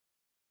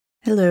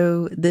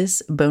Hello,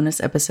 this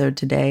bonus episode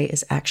today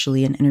is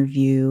actually an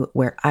interview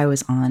where I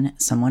was on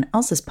someone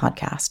else's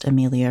podcast,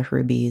 Amelia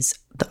Hruby's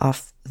The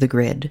Off the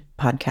Grid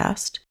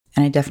podcast.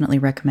 And I definitely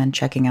recommend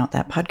checking out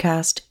that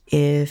podcast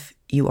if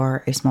you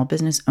are a small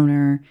business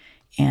owner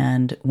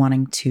and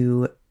wanting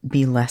to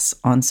be less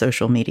on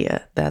social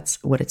media.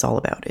 That's what it's all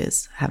about,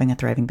 is having a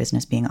thriving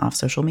business, being off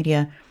social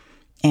media.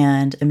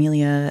 And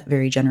Amelia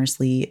very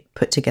generously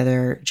put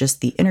together just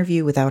the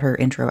interview without her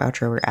intro,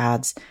 outro, or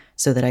ads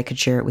so that I could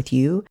share it with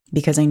you,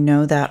 because I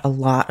know that a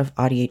lot of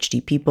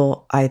AuDHD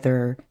people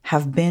either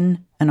have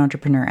been an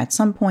entrepreneur at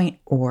some point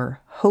or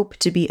hope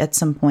to be at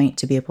some point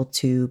to be able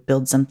to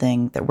build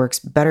something that works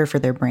better for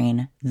their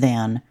brain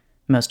than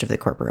most of the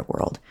corporate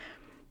world.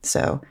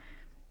 So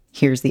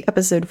here's the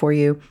episode for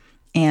you.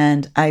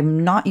 And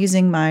I'm not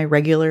using my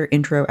regular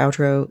intro,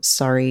 outro.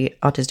 Sorry,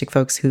 autistic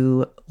folks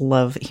who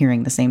love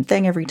hearing the same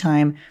thing every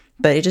time,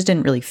 but it just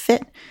didn't really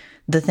fit.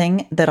 The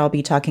thing that I'll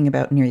be talking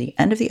about near the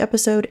end of the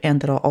episode,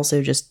 and that I'll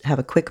also just have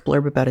a quick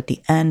blurb about at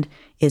the end,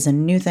 is a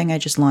new thing I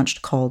just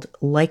launched called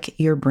Like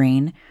Your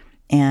Brain.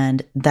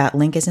 And that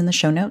link is in the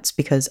show notes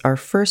because our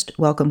first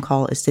welcome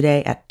call is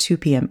today at 2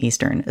 p.m.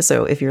 Eastern.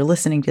 So if you're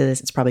listening to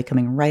this, it's probably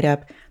coming right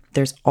up.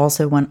 There's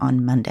also one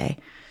on Monday.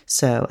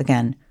 So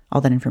again,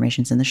 all that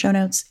information's in the show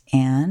notes,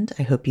 and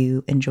I hope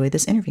you enjoy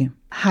this interview.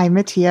 Hi,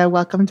 Mattia.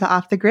 Welcome to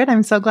Off the Grid.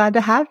 I'm so glad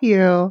to have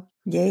you.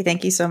 Yay.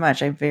 Thank you so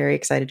much. I'm very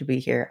excited to be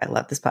here. I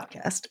love this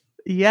podcast.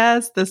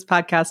 Yes, this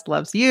podcast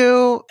loves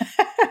you.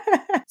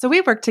 So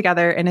we work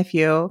together in a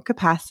few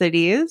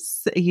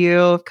capacities.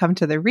 You've come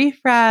to the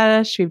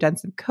refresh. We've done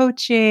some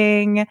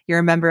coaching. You're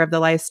a member of the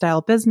Lifestyle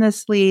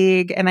Business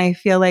League. And I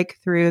feel like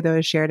through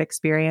those shared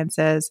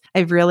experiences,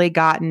 I've really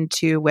gotten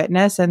to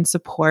witness and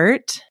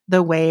support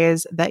the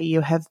ways that you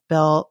have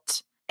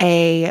built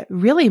a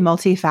really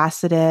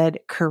multifaceted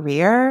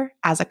career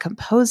as a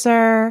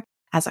composer,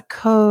 as a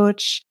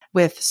coach,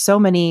 with so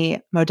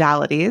many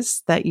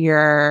modalities that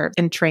you're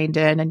entrained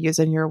in and use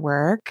in your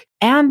work.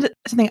 And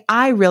something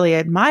I really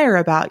admire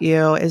about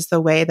you is the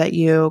way that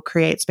you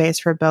create space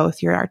for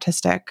both your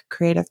artistic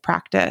creative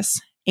practice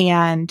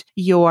and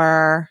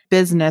your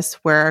business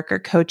work or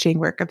coaching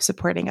work of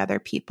supporting other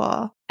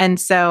people. And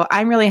so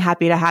I'm really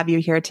happy to have you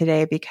here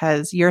today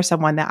because you're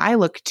someone that I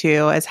look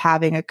to as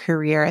having a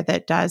career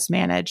that does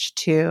manage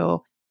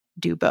to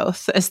do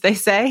both, as they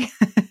say.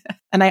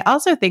 And I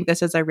also think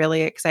this is a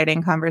really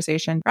exciting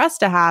conversation for us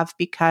to have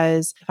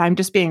because if I'm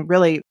just being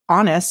really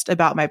honest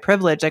about my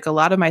privilege, like a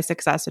lot of my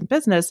success in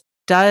business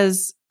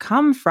does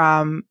come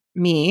from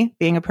me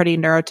being a pretty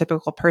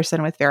neurotypical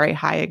person with very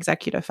high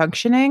executive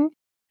functioning.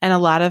 And a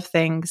lot of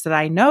things that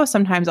I know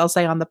sometimes I'll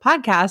say on the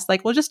podcast,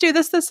 like, we'll just do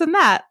this, this, and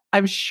that.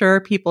 I'm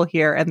sure people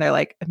hear and they're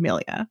like,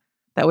 Amelia,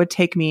 that would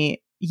take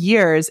me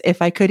years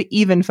if I could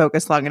even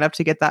focus long enough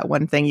to get that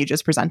one thing you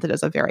just presented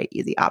as a very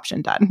easy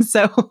option done.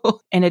 So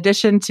in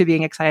addition to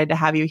being excited to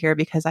have you here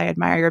because I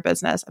admire your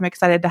business, I'm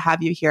excited to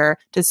have you here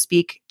to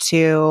speak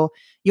to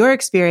your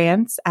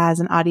experience as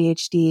an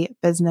AuDHD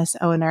business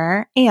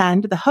owner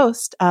and the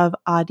host of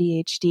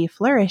AuDHD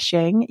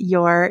Flourishing,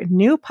 your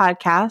new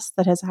podcast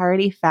that has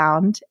already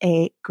found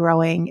a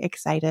growing,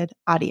 excited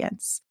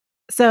audience.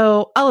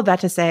 So all of that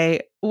to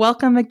say,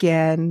 welcome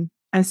again.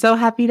 I'm so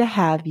happy to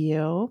have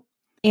you.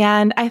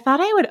 And I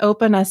thought I would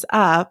open us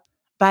up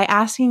by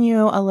asking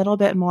you a little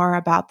bit more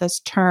about this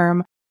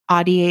term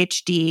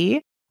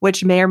AuDHD,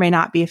 which may or may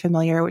not be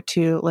familiar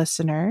to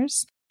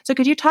listeners. So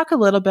could you talk a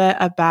little bit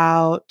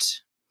about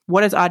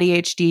what does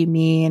AuDHD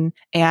mean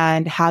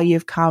and how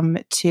you've come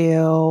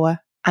to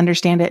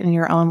understand it in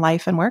your own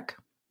life and work?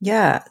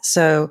 Yeah.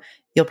 So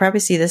you'll probably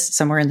see this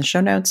somewhere in the show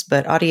notes,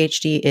 but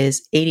AuDHD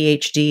is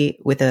ADHD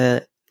with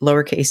a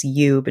lowercase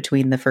u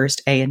between the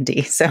first A and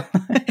D. So,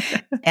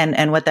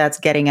 and what that's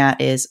getting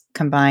at is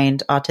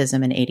combined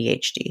autism and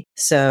ADHD.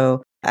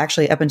 So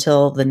actually up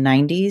until the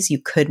 90s, you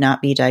could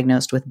not be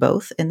diagnosed with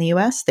both in the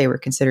US. They were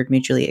considered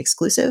mutually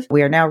exclusive.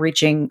 We are now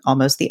reaching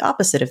almost the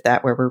opposite of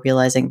that, where we're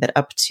realizing that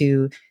up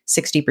to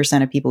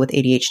 60% of people with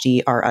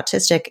ADHD are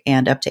autistic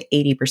and up to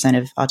 80%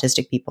 of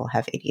autistic people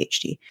have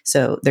ADHD.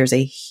 So there's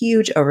a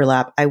huge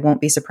overlap. I won't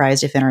be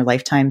surprised if in our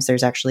lifetimes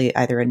there's actually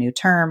either a new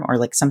term or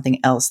like something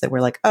else that we're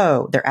like,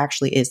 oh, there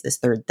actually is this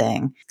third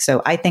thing.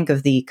 So I think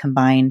of the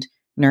combined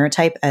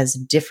neurotype as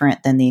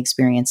different than the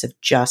experience of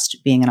just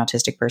being an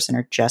autistic person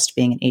or just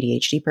being an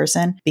ADHD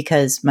person,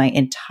 because my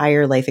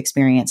entire life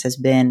experience has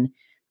been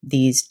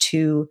these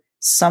two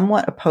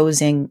somewhat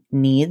opposing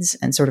needs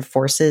and sort of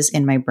forces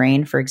in my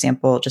brain. For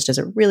example, just as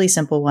a really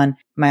simple one,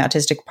 my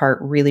autistic part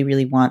really,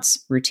 really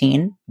wants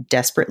routine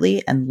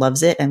desperately and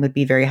loves it and would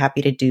be very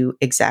happy to do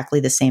exactly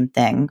the same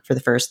thing for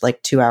the first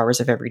like 2 hours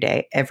of every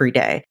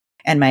day.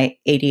 And my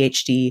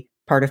ADHD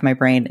part of my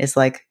brain is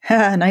like,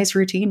 nice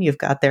routine you've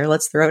got there.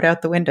 Let's throw it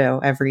out the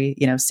window every,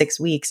 6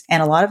 weeks.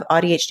 And a lot of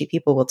AuDHD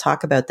people will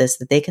talk about this,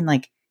 that they can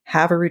like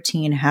have a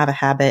routine, have a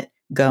habit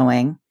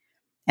going.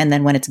 And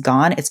then when it's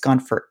gone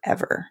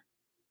forever.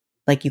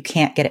 Like you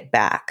can't get it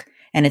back.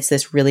 And it's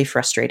this really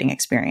frustrating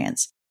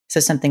experience.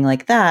 So something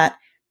like that,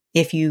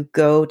 if you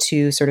go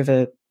to sort of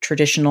a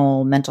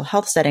traditional mental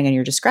health setting and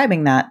you're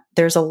describing that,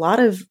 there's a lot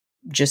of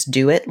just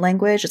do it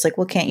language. It's like,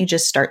 well, can't you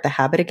just start the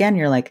habit again?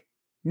 You're like,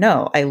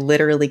 no, I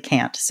literally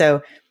can't.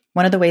 So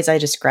one of the ways I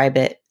describe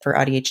it for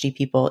AuDHD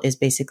people is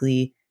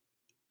basically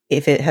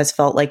if it has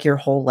felt like your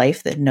whole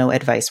life that no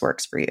advice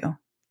works for you.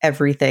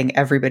 Everything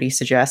everybody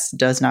suggests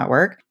does not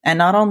work. And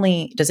not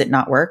only does it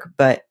not work,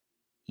 but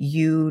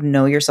you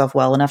know yourself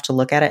well enough to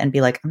look at it and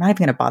be like, I'm not even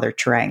going to bother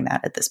trying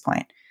that at this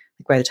point.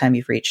 Like by the time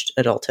you've reached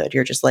adulthood,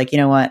 you're just like, you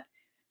know what?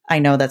 I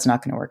know that's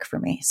not going to work for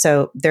me.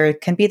 So there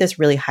can be this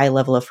really high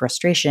level of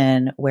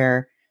frustration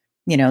where,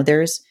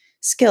 there's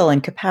skill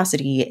and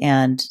capacity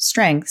and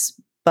strengths,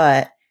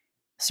 but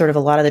sort of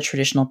a lot of the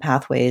traditional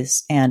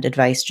pathways and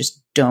advice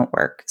just don't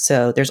work.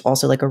 So there's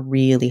also like a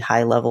really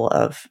high level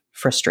of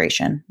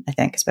frustration, I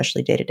think,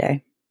 especially day to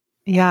day.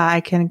 Yeah, I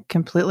can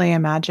completely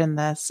imagine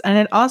this. And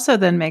it also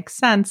then makes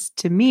sense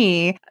to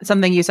me,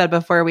 something you said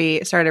before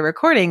we started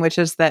recording, which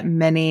is that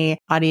many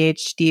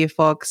AuDHD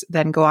folks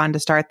then go on to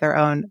start their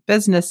own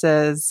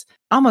businesses,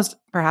 almost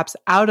perhaps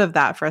out of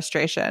that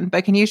frustration.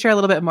 But can you share a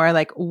little bit more,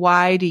 like,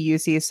 why do you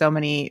see so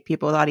many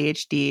people with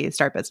AuDHD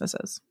start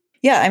businesses?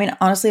 Yeah, I mean,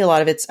 honestly, a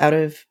lot of it's out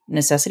of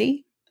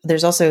necessity.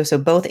 There's also, so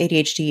both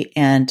ADHD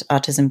and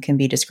autism can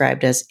be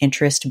described as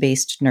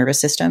interest-based nervous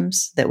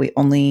systems that we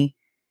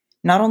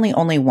not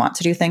only want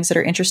to do things that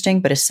are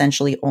interesting, but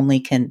essentially only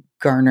can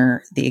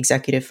garner the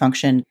executive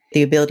function,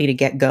 the ability to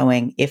get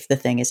going if the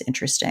thing is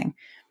interesting.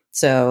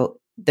 So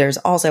there's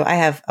also, I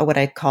have what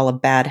I call a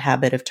bad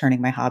habit of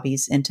turning my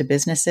hobbies into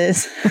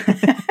businesses.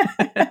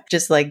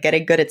 Just like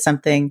getting good at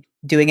something,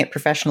 doing it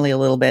professionally a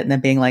little bit, and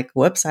then being like,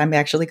 whoops, I'm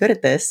actually good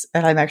at this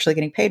and I'm actually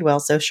getting paid well.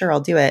 So sure, I'll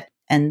do it.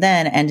 And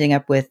then ending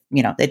up with,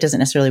 it doesn't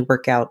necessarily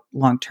work out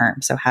long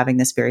term. So having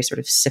this very sort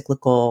of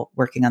cyclical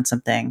working on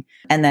something.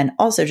 And then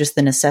also just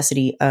the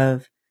necessity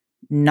of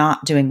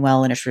not doing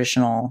well in a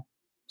traditional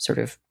sort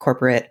of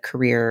corporate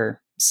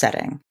career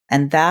setting.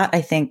 And that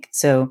I think,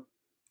 so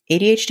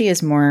ADHD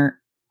is more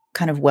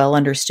kind of well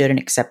understood and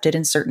accepted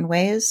in certain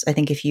ways. I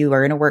think if you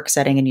are in a work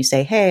setting and you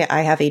say, hey,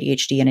 I have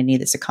ADHD and I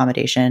need this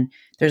accommodation,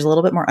 there's a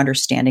little bit more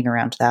understanding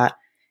around that.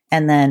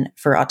 And then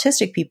for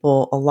autistic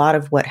people, a lot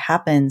of what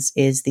happens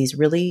is these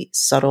really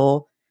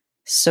subtle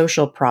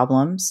social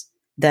problems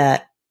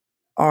that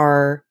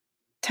are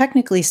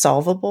technically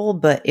solvable,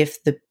 but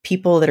if the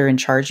people that are in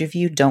charge of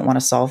you don't want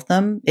to solve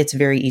them, it's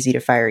very easy to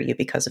fire you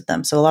because of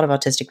them. So a lot of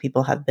autistic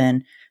people have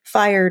been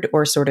fired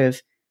or sort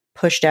of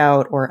pushed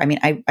out, or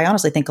I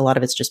honestly think a lot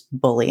of it's just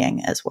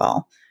bullying as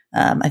well.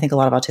 I think a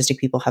lot of autistic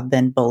people have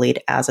been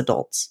bullied as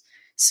adults.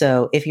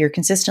 So if you're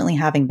consistently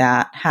having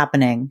that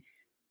happening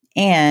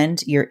and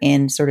you're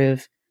in sort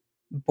of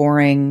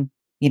boring,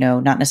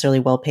 not necessarily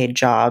well-paid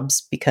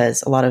jobs,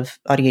 because a lot of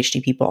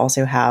AuDHD people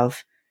also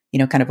have,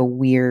 kind of a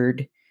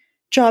weird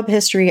job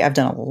history. I've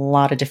done a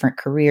lot of different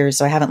careers,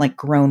 so I haven't like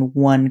grown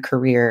one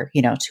career,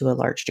 to a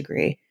large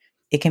degree.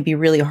 It can be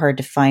really hard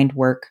to find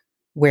work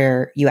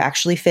where you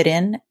actually fit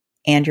in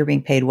and you're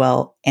being paid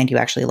well and you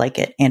actually like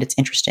it and it's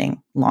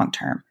interesting long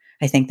term.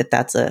 I think that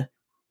that's a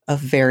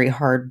very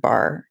hard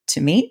bar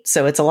to meet.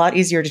 So it's a lot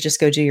easier to just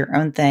go do your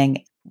own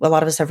thing. A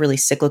lot of us have really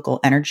cyclical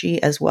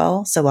energy as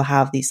well. So we'll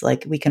have these,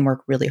 like, we can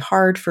work really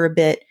hard for a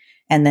bit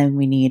and then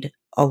we need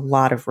a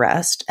lot of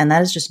rest. And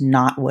that is just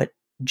not what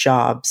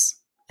jobs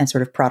and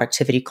sort of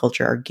productivity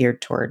culture are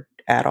geared toward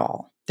at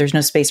all. There's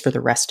no space for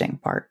the resting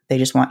part. They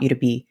just want you to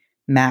be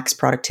max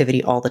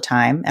productivity all the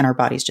time. And our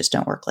bodies just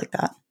don't work like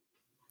that.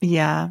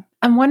 Yeah.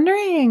 I'm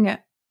wondering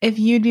if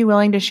you'd be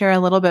willing to share a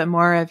little bit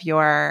more of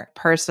your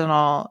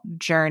personal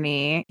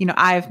journey.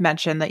 I've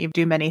mentioned that you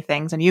do many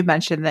things and you've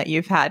mentioned that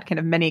you've had kind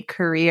of many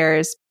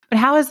careers, but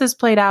how has this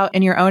played out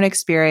in your own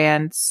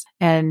experience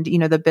and,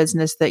 the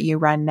business that you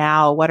run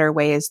now? What are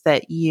ways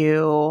that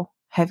you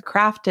have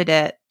crafted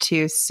it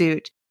to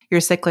suit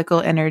your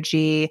cyclical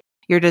energy,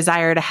 your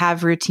desire to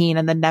have routine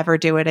and then never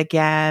do it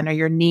again, or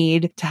your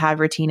need to have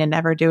routine and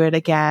never do it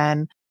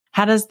again?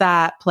 How does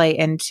that play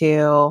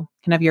into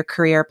kind of your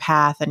career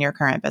path and your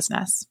current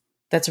business?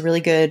 That's a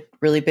really good,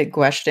 really big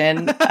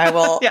question. I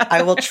will Yeah.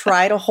 I will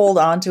try to hold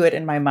on to it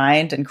in my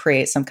mind and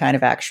create some kind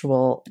of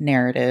actual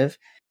narrative.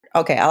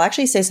 Okay, I'll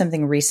actually say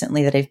something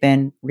recently that I've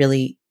been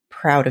really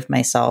proud of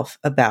myself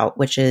about,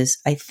 which is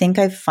I think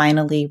I've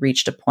finally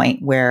reached a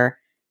point where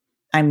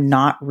I'm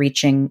not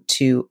reaching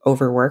to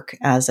overwork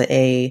as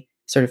a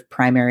sort of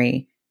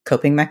primary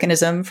coping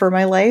mechanism for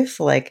my life.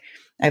 Like,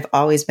 I've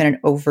always been an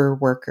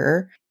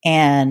overworker,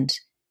 and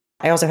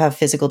I also have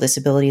physical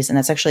disabilities. And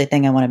that's actually a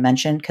thing I want to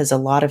mention because a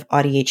lot of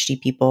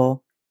AuDHD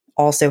people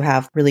also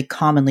have really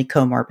commonly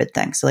comorbid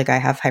things. So like I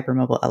have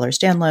hypermobile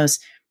Ehlers-Danlos,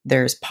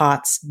 there's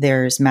POTS,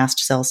 there's mast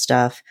cell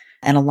stuff.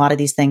 And a lot of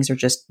these things are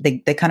just, they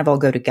kind of all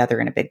go together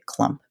in a big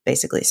clump,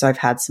 basically. So I've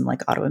had some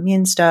like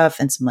autoimmune stuff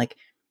and some like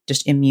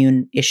just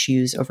immune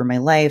issues over my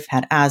life,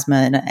 had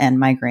asthma and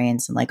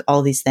migraines, and like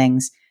all these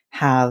things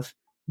have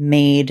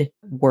made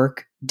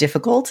work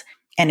difficult.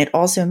 And it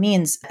also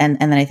means, and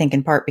then I think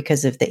in part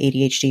because of the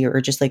ADHD or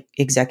just like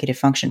executive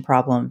function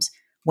problems,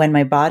 when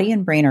my body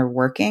and brain are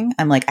working,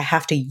 I'm like, I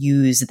have to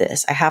use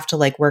this. I have to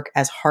like work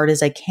as hard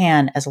as I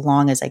can, as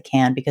long as I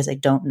can, because I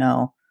don't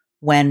know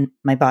when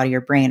my body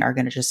or brain are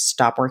going to just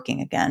stop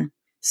working again.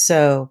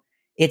 So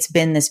it's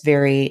been this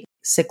very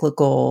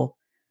cyclical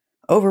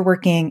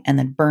overworking and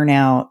then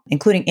burnout,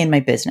 including in my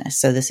business.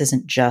 So this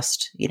isn't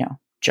just,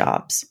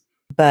 jobs,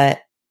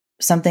 but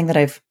something that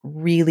I've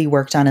really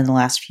worked on in the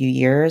last few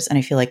years, and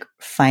I feel like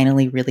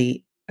finally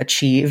really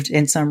achieved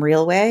in some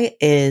real way,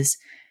 is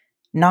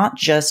not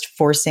just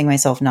forcing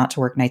myself not to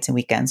work nights and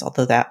weekends,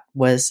 although that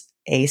was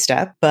a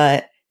step,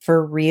 but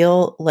for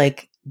real,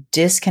 like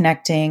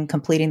disconnecting,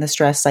 completing the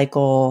stress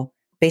cycle,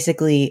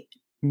 basically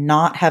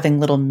not having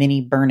little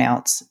mini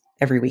burnouts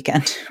every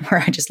weekend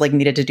where I just like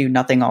needed to do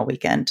nothing all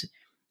weekend.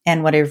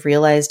 And what I've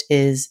realized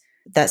is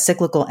that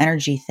cyclical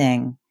energy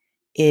thing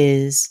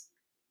is,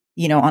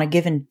 on a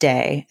given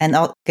day, and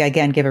I'll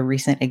again give a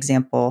recent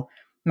example.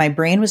 My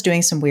brain was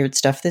doing some weird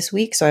stuff this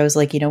week. So I was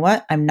like, you know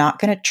what? I'm not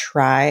going to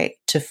try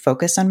to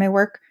focus on my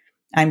work.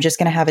 I'm just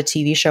going to have a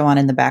TV show on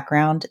in the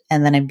background.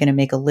 And then I'm going to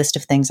make a list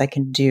of things I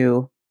can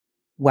do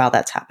while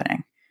that's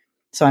happening.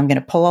 So I'm going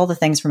to pull all the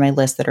things from my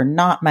list that are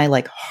not my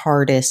like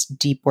hardest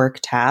deep work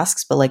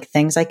tasks, but like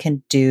things I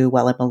can do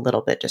while I'm a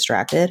little bit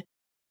distracted.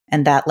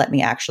 And that let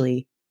me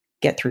actually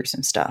get through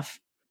some stuff.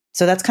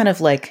 So that's kind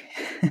of like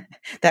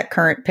that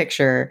current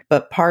picture.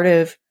 But part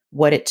of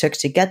what it took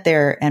to get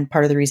there, and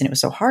part of the reason it was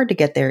so hard to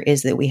get there,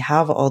 is that we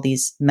have all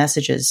these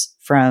messages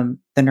from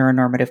the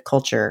neuronormative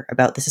culture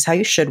about this is how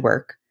you should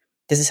work.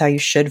 This is how you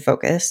should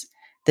focus.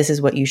 This is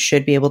what you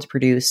should be able to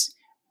produce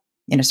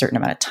in a certain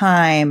amount of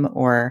time,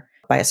 or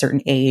by a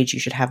certain age, you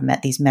should have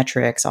met these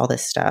metrics, all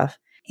this stuff.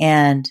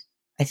 And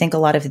I think a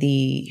lot of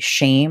the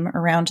shame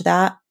around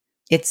that,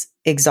 it's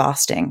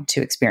exhausting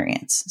to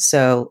experience.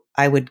 So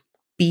I would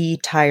be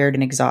tired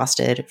and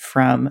exhausted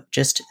from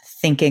just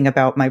thinking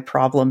about my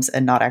problems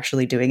and not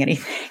actually doing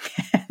anything.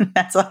 And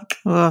that's like,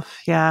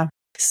 yeah,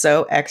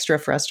 so extra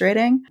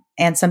frustrating.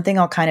 And something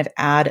I'll kind of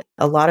add,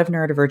 a lot of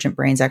neurodivergent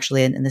brains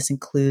actually, and this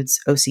includes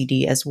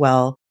OCD as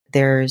well,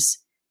 there's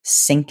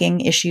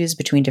syncing issues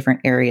between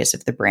different areas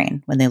of the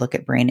brain when they look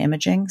at brain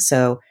imaging.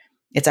 So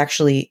it's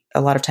actually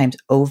a lot of times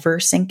over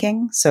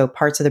syncing. So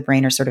parts of the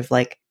brain are sort of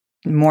like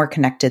more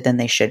connected than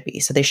they should be.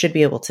 So they should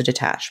be able to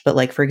detach. But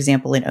like, for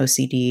example, in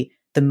OCD,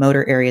 the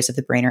motor areas of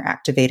the brain are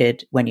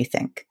activated when you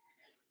think.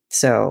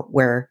 So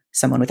where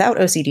someone without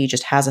OCD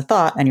just has a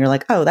thought and you're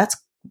like, oh, that's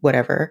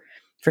whatever.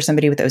 For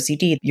somebody with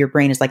OCD, your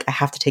brain is like, I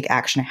have to take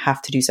action. I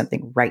have to do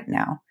something right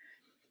now.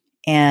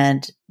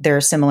 And there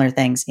are similar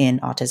things in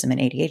autism and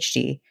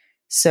ADHD.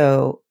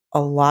 So a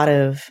lot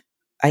of,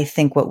 I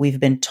think what we've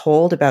been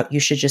told about you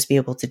should just be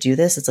able to do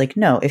this, it's like,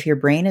 no, if your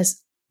brain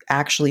is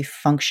actually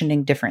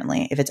functioning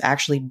differently, if it's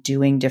actually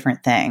doing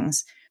different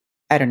things,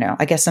 I don't know.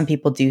 I guess some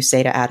people do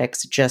say to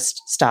addicts,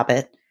 just stop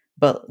it.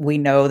 But we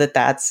know that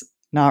that's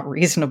not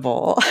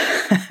reasonable.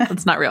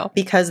 It's not real.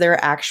 Because there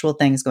are actual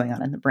things going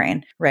on in the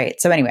brain. Right.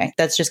 So anyway,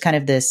 that's just kind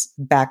of this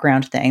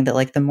background thing that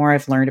like the more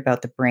I've learned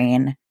about the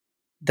brain,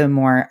 the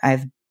more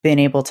I've been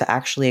able to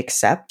actually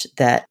accept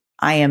that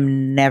I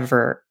am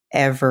never,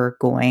 ever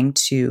going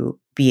to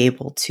be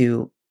able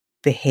to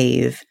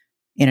behave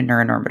in a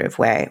neuronormative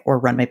way or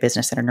run my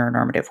business in a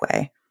neuronormative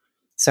way.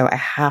 So I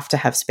have to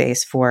have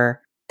space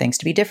for things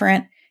to be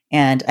different.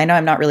 And I know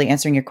I'm not really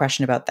answering your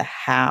question about the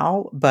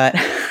how, but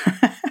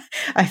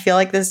I feel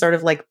like this sort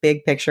of like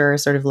big picture,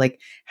 sort of like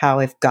how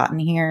I've gotten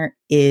here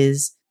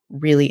is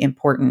really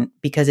important,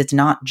 because it's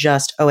not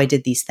just, oh, I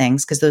did these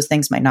things, because those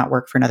things might not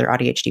work for another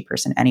AuDHD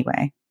person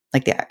anyway,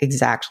 like the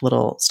exact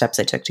little steps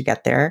I took to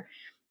get there.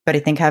 But I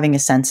think having a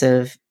sense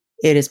of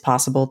it is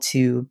possible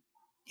to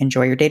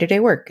enjoy your day-to-day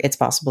work. It's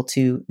possible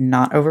to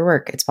not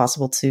overwork. It's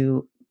possible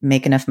to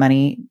make enough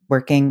money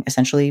working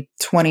essentially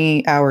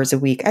 20 hours a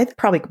week. I'm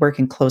probably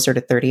working closer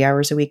to 30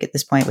 hours a week at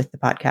this point with the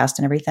podcast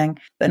and everything,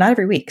 but not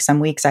every week. Some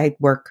weeks I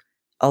work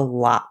a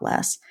lot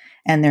less.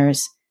 And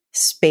there's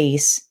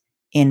space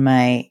in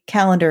my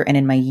calendar and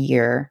in my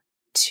year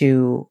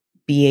to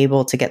be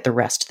able to get the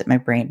rest that my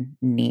brain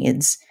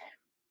needs.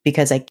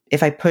 Because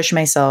if I push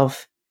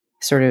myself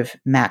sort of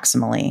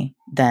maximally,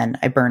 then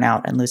I burn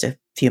out and lose a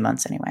few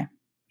months anyway.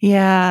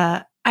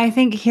 Yeah. I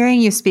think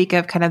hearing you speak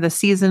of kind of the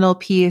seasonal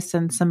piece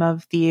and some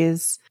of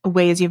these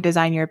ways you've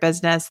designed your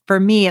business, for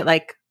me, it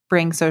like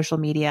brings social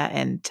media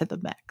into the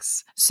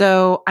mix.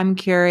 So I'm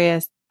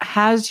curious,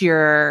 has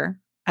your,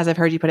 as I've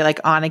heard you put it, like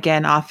on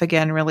again, off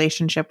again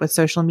relationship with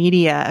social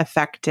media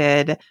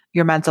affected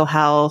your mental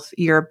health,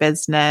 your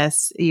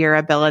business, your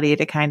ability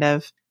to kind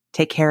of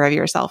take care of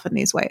yourself in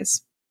these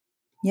ways?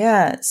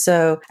 Yeah.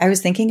 So I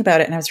was thinking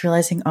about it and I was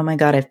realizing, oh my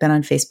God, I've been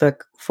on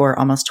Facebook for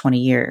almost 20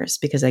 years,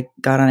 because I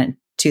got on it in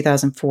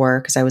 2004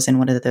 because I was in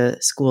one of the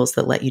schools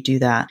that let you do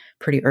that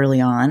pretty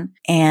early on.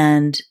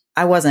 And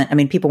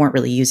people weren't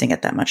really using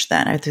it that much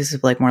then. I think this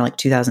was like more like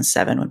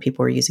 2007 when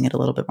people were using it a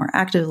little bit more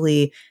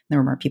actively. There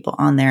were more people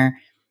on there.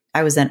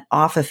 I was then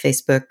off of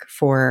Facebook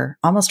for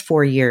almost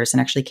 4 years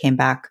and actually came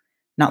back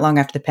not long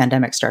after the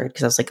pandemic started,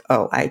 because I was like,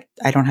 oh,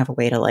 I don't have a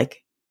way to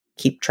like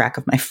keep track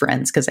of my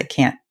friends because I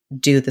can't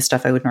do the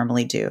stuff I would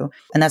normally do.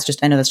 And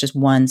I know that's just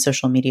one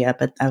social media,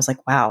 but I was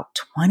like, wow,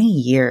 20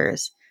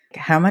 years.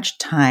 How much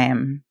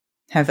time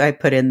have I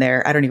put in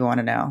there? I don't even want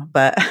to know,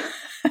 but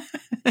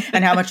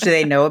and how much do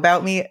they know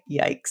about me?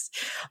 Yikes.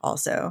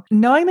 Also,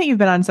 knowing that you've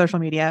been on social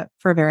media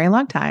for a very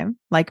long time,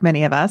 like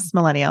many of us,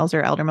 millennials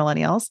or elder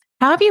millennials,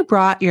 how have you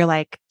brought your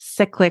like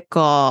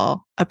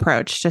cyclical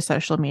approach to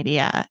social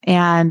media?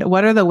 And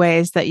what are the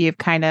ways that you've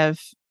kind of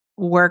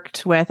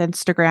worked with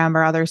Instagram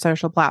or other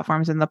social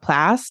platforms in the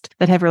past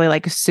that have really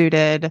like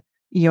suited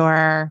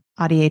your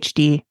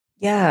AuDHD?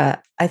 Yeah,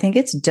 I think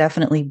it's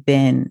definitely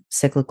been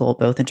cyclical,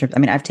 both in terms, I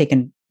mean, I've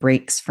taken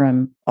breaks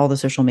from all the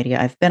social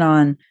media I've been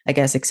on, I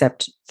guess,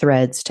 except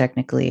Threads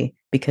technically,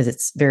 because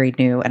it's very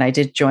new. And I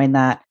did join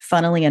that.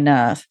 Funnily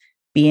enough,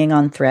 being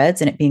on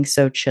Threads and it being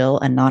so chill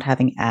and not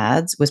having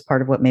ads was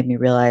part of what made me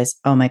realize,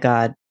 oh my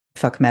God,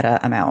 fuck Meta,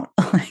 I'm out.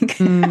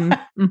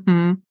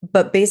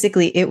 But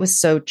basically it was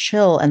so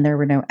chill and there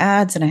were no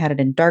ads and I had it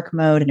in dark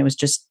mode and it was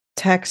just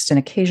text and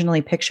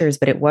occasionally pictures,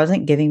 but it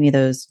wasn't giving me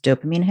those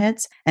dopamine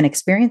hits and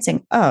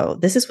experiencing, oh,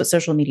 this is what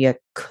social media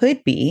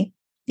could be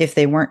if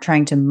they weren't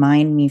trying to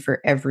mine me for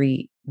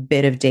every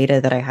bit of data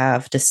that I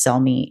have to sell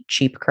me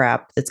cheap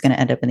crap that's going to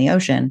end up in the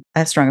ocean. I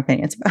have strong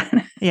opinions about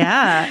it.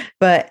 Yeah.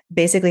 But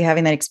basically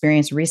having that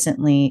experience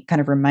recently kind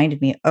of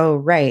reminded me, oh,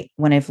 right.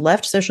 When I've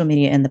left social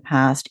media in the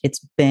past, it's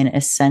been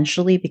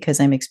essentially because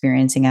I'm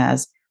experiencing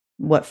as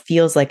what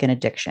feels like an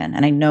addiction.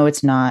 And I know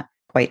it's not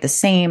quite the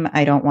same.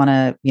 I don't want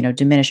to,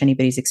 diminish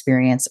anybody's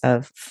experience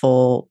of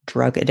full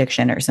drug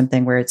addiction or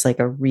something where it's like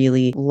a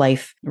really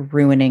life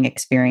ruining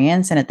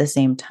experience. And at the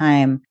same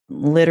time,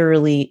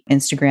 literally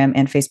Instagram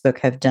and Facebook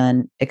have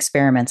done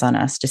experiments on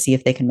us to see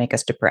if they can make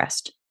us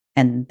depressed.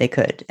 And they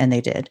could, and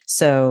they did.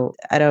 So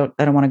I don't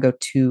want to go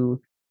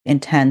too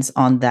intense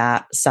on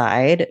that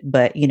side,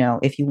 but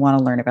if you want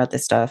to learn about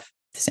this stuff,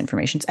 this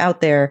information's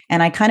out there.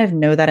 And I kind of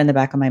know that in the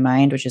back of my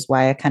mind, which is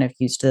why I kind of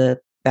used the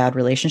bad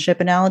relationship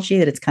analogy,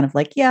 that it's kind of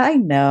like, yeah, I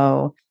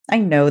know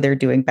they're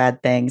doing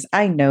bad things.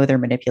 I know they're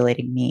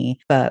manipulating me,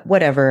 but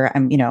whatever.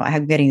 I'm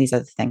getting these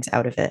other things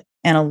out of it.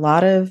 And a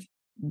lot of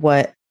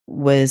what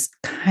was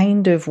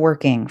kind of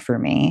working for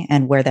me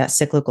and where that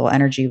cyclical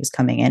energy was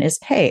coming in is,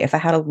 hey, if I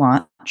had a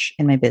launch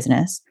in my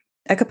business,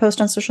 I could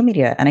post on social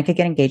media and I could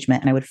get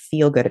engagement and I would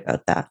feel good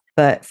about that.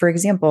 But for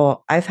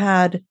example, I've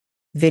had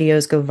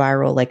videos go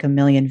viral, like 1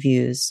 million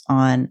views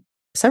on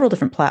several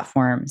different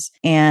platforms.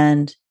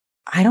 And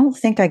I don't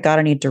think I got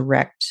any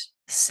direct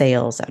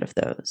sales out of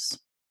those.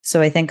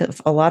 So I think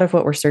a lot of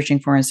what we're searching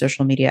for in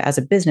social media as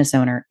a business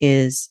owner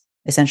is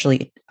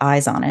essentially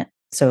eyes on it.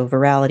 So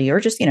virality or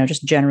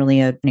just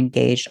generally an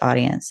engaged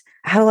audience.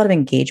 I had a lot of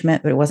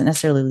engagement, but it wasn't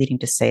necessarily leading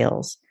to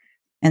sales.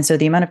 And so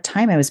the amount of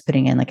time I was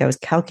putting in, like I was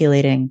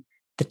calculating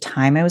the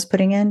time I was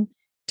putting in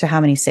to how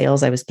many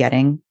sales I was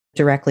getting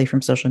directly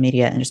from social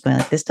media and just going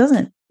like, this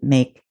doesn't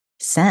make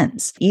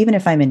sense. Even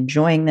if I'm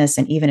enjoying this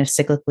and even if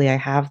cyclically I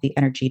have the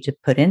energy to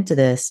put into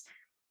this,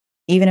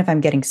 even if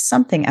I'm getting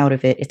something out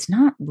of it, it's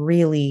not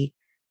really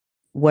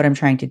what I'm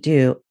trying to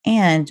do.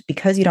 And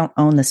because you don't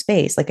own the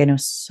space, like I know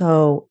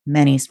so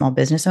many small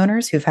business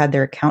owners who've had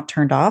their account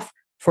turned off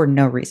for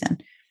no reason.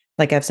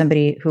 Like I have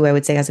somebody who I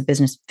would say has a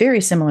business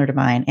very similar to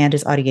mine and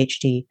is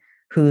AuDHD,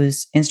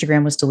 whose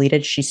Instagram was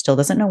deleted. She still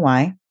doesn't know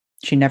why.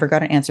 She never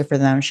got an answer for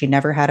them. She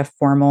never had a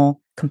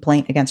formal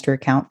complaint against her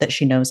account that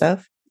she knows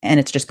of. And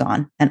it's just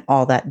gone. And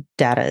all that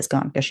data is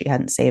gone because she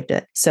hadn't saved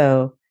it.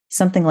 So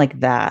something like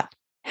that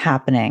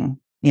happening,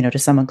 to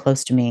someone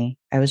close to me,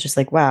 I was just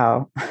like,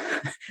 wow,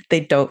 they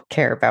don't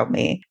care about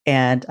me.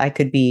 And I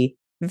could be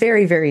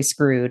very, very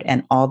screwed.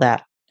 And all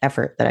that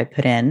effort that I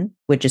put in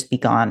would just be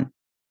gone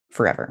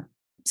forever.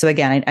 So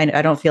again,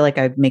 I don't feel like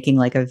I'm making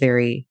like a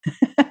very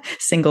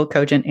single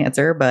cogent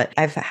answer, but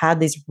I've had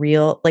these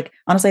real, like,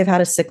 honestly, I've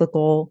had a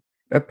cyclical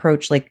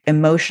approach, like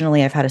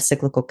emotionally, I've had a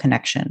cyclical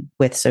connection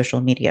with social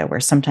media where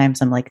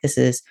sometimes I'm like, this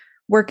is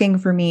working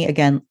for me.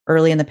 Again,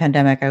 early in the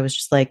pandemic, I was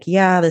just like,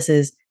 yeah, this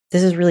is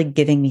really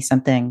giving me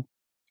something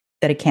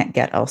that I can't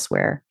get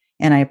elsewhere.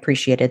 And I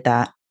appreciated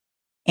that.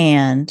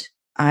 And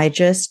I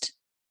just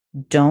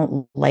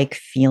don't like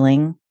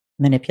feeling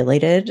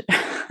manipulated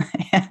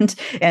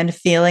and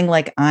feeling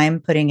like I'm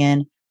putting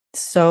in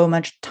so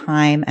much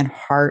time and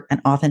heart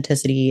and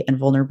authenticity and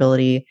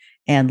vulnerability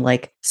and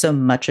like so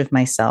much of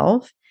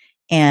myself.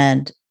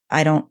 And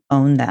I don't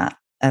own that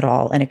at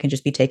all. And it can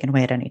just be taken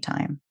away at any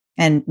time.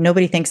 And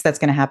nobody thinks that's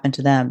going to happen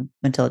to them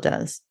until it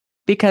does.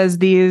 Because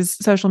these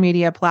social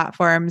media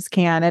platforms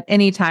can at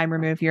any time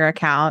remove your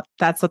account.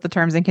 That's what the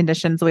terms and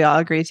conditions we all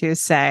agree to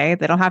say.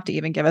 They don't have to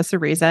even give us a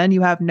reason.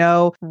 You have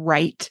no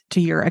right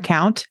to your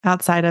account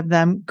outside of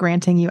them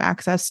granting you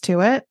access to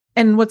it.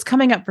 And what's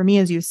coming up for me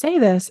as you say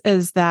this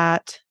is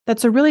that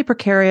that's a really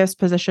precarious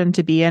position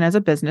to be in as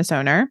a business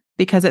owner,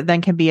 because it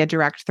then can be a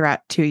direct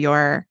threat to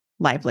your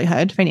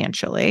livelihood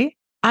financially.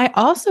 I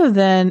also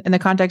then, in the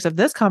context of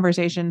this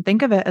conversation,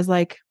 think of it as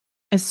like,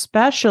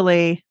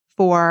 especially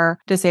for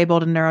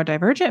disabled and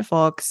neurodivergent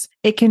folks,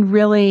 it can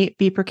really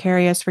be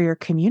precarious for your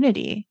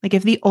community. Like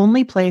if the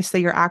only place that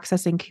you're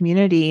accessing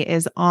community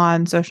is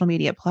on social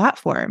media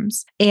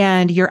platforms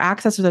and your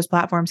access to those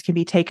platforms can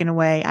be taken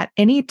away at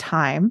any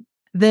time,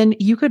 then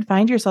you could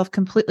find yourself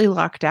completely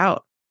locked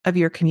out of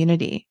your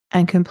community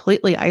and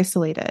completely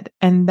isolated.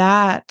 And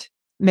that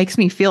makes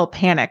me feel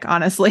panic,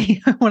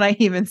 honestly. When I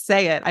even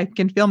say it, I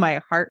can feel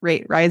my heart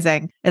rate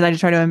rising as I just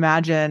try to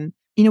imagine,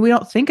 we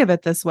don't think of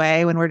it this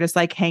way when we're just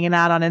like hanging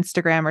out on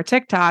Instagram or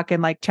TikTok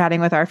and like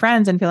chatting with our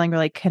friends and feeling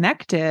really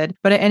connected.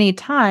 But at any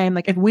time,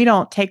 like if we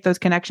don't take those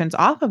connections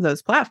off of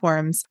those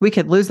platforms, we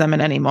could lose them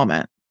at any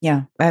moment.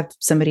 Yeah. I have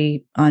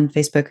somebody on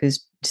Facebook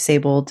who's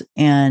disabled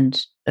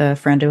and a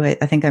friend who I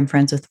think I'm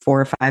friends with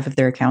 4 or 5 of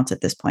their accounts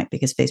at this point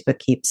because Facebook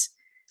keeps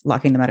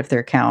locking them out of their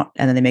account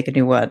and then they make a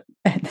new one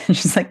and it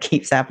just like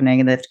keeps happening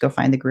and they have to go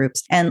find the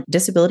groups and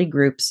disability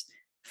groups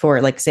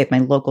for like, say, my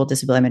local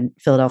disability, I'm in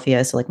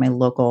Philadelphia. So like my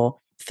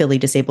local Philly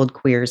Disabled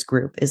Queers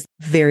group is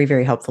very,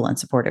 very helpful and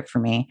supportive for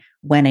me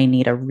when I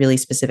need a really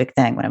specific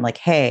thing, when I'm like,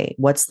 hey,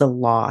 what's the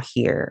law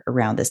here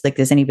around this? Like,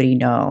 does anybody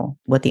know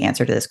what the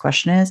answer to this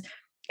question is?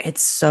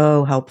 It's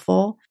so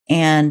helpful.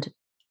 And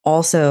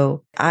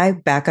also, I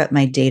back up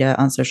my data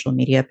on social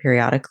media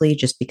periodically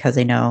just because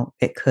I know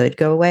it could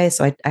go away.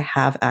 So I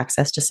have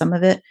access to some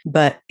of it.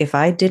 But if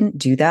I didn't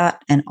do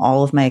that and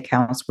all of my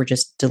accounts were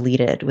just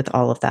deleted with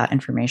all of that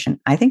information,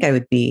 I think I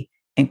would be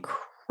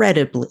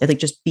incredibly, like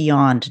just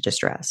beyond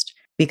distressed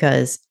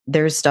because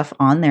there's stuff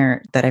on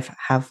there that I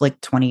have like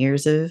 20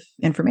 years of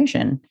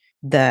information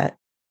that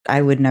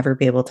I would never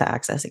be able to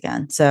access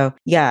again. So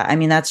yeah, I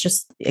mean, that's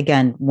just,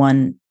 again,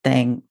 one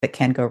thing that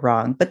can go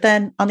wrong. But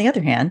then on the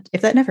other hand,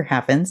 if that never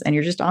happens and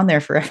you're just on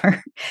there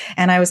forever,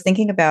 and I was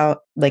thinking about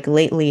like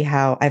lately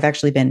how I've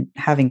actually been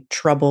having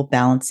trouble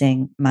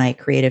balancing my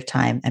creative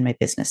time and my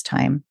business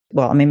time.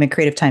 Well, I mean, my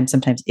creative time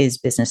sometimes is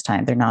business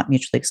time. They're not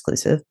mutually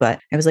exclusive, but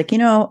I was like,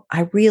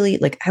 I really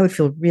I would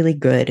feel really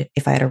good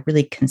if I had a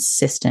really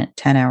consistent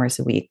 10 hours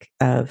a week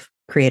of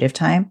creative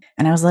time.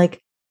 And I was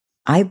like,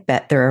 I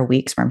bet there are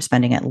weeks where I'm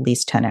spending at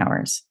least 10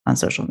 hours on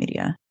social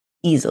media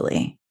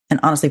easily. And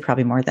honestly,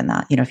 probably more than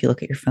that, if you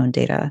look at your phone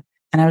data.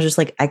 And I was just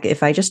like,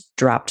 if I just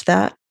dropped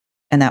that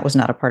and that was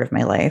not a part of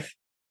my life,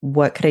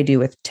 what could I do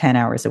with 10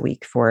 hours a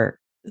week for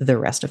the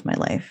rest of my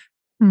life?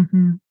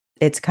 Mm-hmm.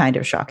 It's kind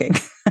of shocking.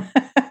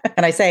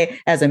 And I say,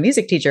 as a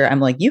music teacher, I'm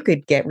like, you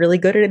could get really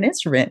good at an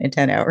instrument in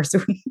 10 hours a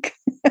week.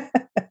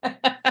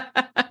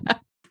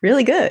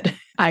 Really good.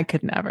 I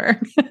could never.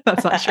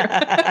 That's not true.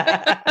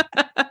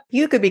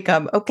 You could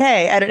become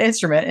okay at an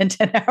instrument in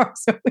 10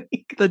 hours a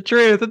week. The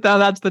truth. No,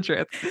 that's the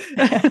truth.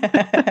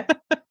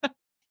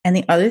 And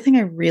the other thing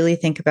I really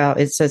think about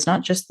is, so it's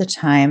not just the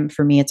time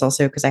for me, it's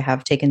also because I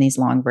have taken these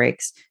long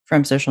breaks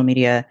from social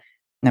media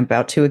and I'm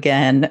about to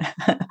again.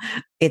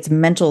 It's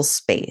mental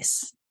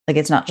space. Like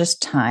it's not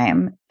just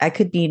time. I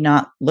could be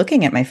not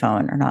looking at my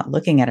phone or not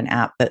looking at an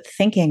app, but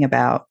thinking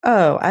about,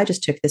 oh, I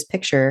just took this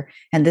picture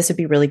and this would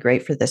be really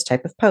great for this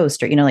type of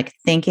post. Or, like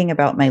thinking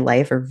about my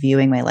life or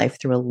viewing my life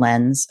through a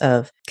lens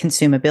of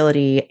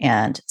consumability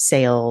and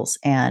sales.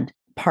 And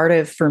part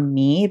of, for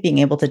me, being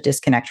able to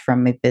disconnect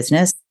from my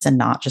business and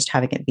not just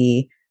having it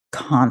be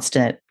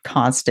constant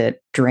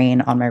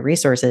drain on my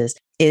resources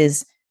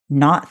is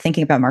not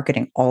thinking about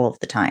marketing all of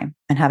the time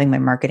and having my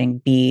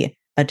marketing be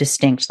a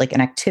distinct, like an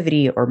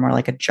activity or more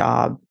like a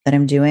job that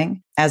I'm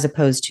doing, as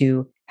opposed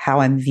to how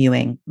I'm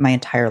viewing my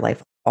entire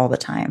life all the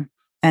time.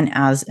 And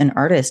as an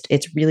artist,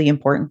 it's really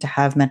important to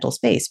have mental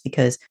space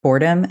because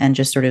boredom and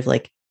just sort of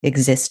like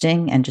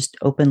existing and just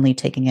openly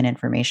taking in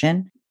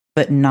information,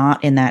 but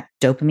not in that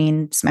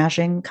dopamine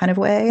smashing kind of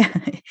way,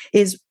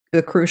 is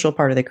a crucial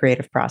part of the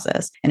creative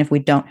process. And if we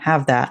don't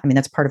have that, I mean,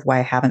 that's part of why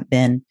I haven't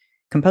been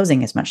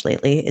composing as much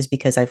lately, is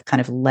because I've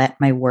kind of let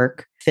my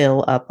work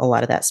fill up a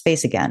lot of that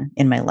space again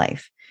in my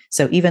life.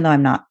 So even though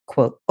I'm not,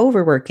 quote,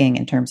 overworking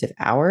in terms of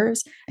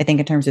hours, I think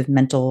in terms of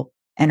mental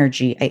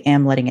energy, I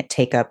am letting it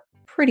take up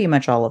pretty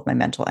much all of my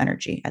mental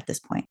energy at this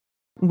point.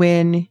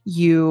 When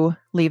you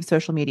leave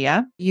social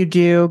media, you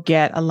do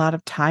get a lot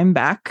of time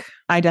back.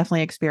 I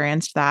definitely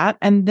experienced that.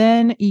 And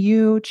then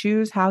you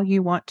choose how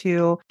you want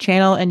to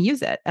channel and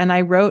use it. And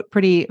I wrote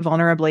pretty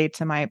vulnerably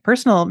to my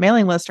personal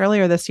mailing list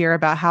earlier this year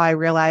about how I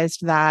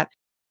realized that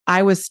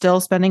I was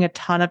still spending a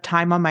ton of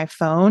time on my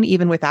phone,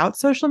 even without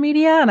social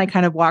media. And I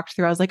kind of walked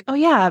through, I was like, oh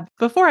yeah,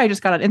 before I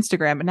just got on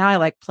Instagram, but now I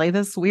like play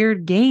this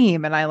weird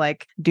game and I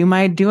like do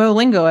my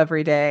Duolingo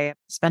every day,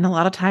 spend a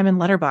lot of time in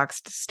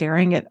Letterboxd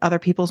staring at other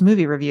people's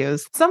movie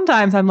reviews.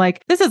 Sometimes I'm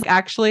like, this is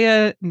actually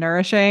a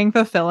nourishing,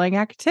 fulfilling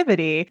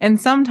activity.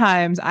 And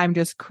sometimes I'm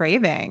just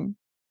craving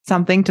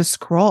something to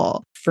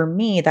scroll. For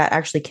me, that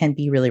actually can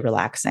be really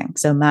relaxing.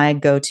 So my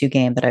go-to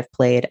game that I've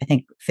played, I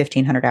think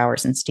 1,500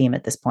 hours in Steam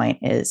at this point,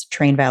 is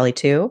Train Valley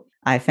 2.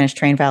 I finished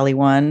Train Valley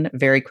 1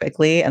 very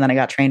quickly, and then I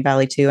got Train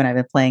Valley 2, and I've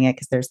been playing it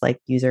because there's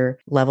like user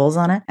levels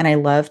on it. And I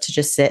love to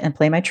just sit and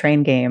play my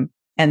train game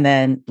and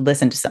then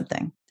listen to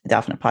something,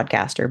 often a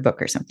podcast or a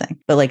book or something.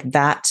 But like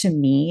that to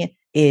me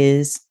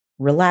is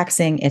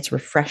relaxing. It's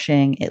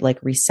refreshing. It like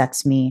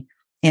resets me.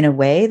 in a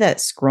way that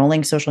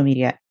scrolling social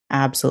media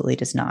absolutely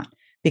does not.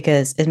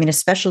 Because, I mean,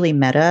 especially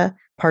Meta,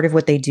 part of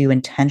what they do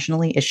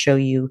intentionally is show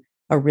you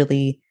a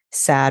really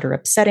sad or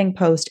upsetting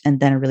post and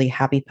then a really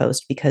happy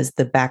post, because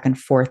the back and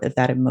forth of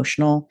that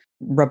emotional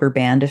rubber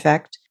band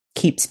effect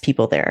keeps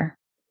people there.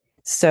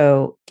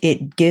 So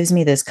it gives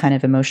me this kind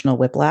of emotional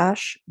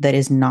whiplash that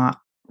is not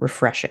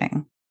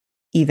refreshing,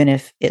 even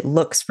if it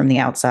looks from the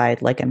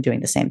outside like I'm doing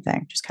the same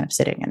thing, just kind of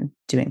sitting and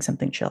doing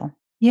something chill.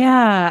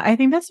 Yeah, I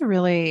think that's a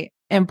really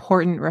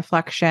important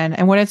reflection.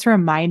 And what it's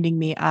reminding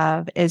me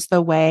of is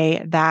the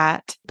way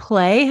that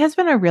play has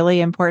been a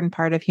really important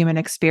part of human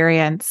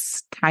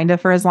experience, kind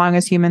of for as long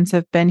as humans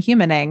have been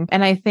humaning.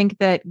 And I think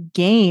that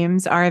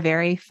games are a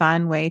very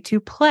fun way to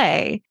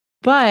play.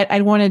 But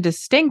I'd want to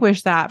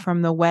distinguish that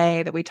from the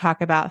way that we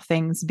talk about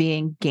things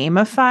being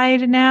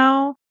gamified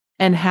now,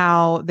 and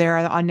how there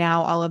are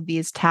now all of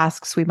these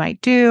tasks we might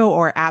do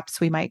or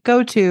apps we might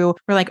go to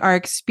where like our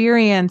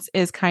experience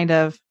is kind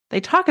of,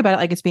 they talk about it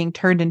like it's being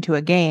turned into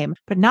a game,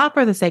 but not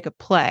for the sake of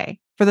play,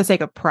 for the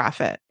sake of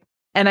profit.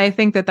 And I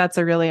think that that's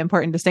a really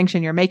important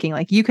distinction you're making.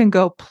 Like you can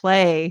go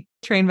play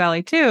Train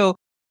Valley 2,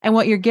 and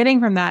what you're getting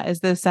from that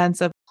is this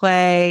sense of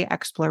play,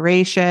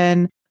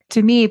 exploration.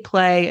 To me,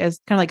 play is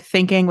kind of like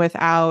thinking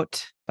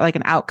without like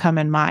an outcome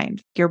in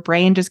mind. Your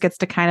brain just gets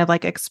to kind of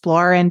like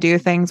explore and do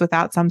things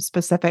without some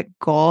specific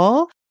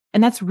goal.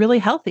 And that's really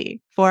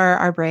healthy for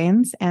our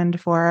brains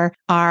and for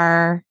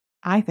our,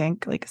 I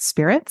think, like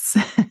spirits,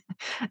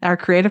 our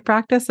creative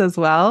practice as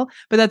well.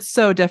 But that's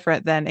so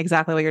different than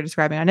exactly what you're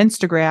describing on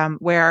Instagram,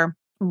 where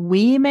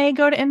we may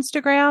go to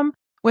Instagram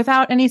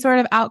without any sort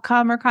of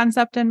outcome or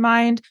concept in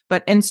mind,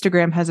 but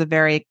Instagram has a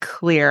very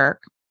clear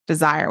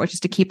desire, which is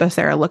to keep us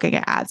there looking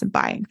at ads and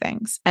buying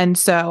things. And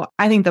so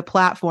I think the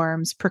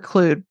platforms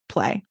preclude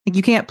play. Like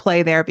you can't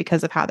play there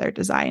because of how they're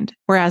designed.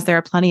 Whereas there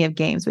are plenty of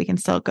games we can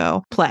still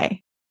go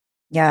play.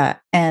 Yeah.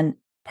 And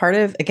part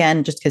of,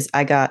 again, just because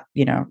I got,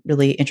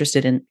 really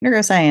interested in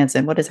neuroscience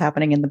and what is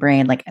happening in the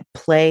brain, like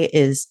play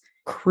is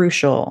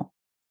crucial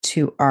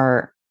to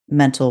our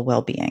mental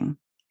well-being.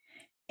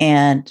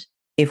 And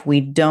if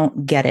we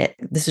don't get it,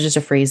 this is just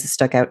a phrase that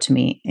stuck out to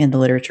me in the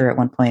literature at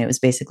one point. It was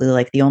basically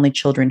like the only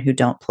children who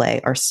don't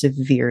play are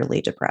severely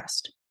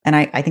depressed. And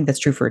I think that's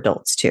true for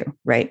adults too,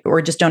 right?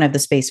 Or just don't have the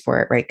space for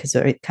it, right? Because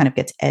it kind of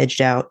gets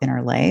edged out in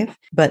our life.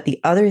 But the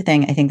other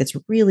thing I think that's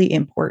really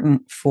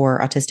important for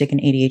autistic and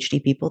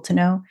ADHD people to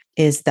know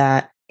is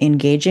that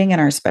engaging in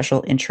our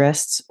special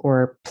interests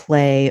or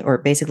play, or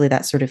basically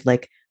that sort of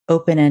like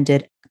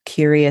open-ended,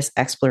 curious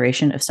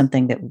exploration of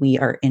something that we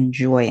are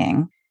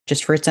enjoying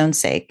just for its own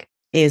sake,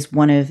 is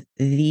one of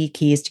the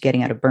keys to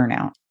getting out of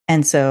burnout.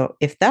 And so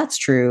if that's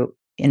true,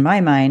 in my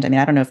mind, I mean,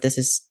 I don't know if this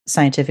is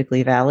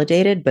scientifically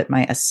validated, but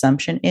my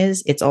assumption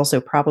is it's also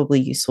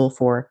probably useful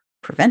for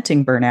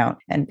preventing burnout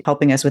and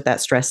helping us with that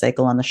stress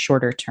cycle on the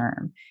shorter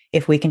term.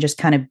 If we can just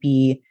kind of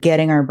be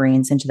getting our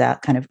brains into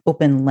that kind of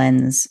open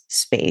lens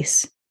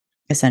space,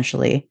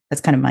 essentially,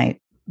 that's kind of my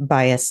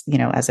bias,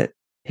 as a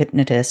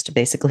hypnotist,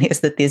 basically, is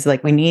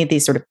that we need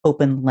these sort of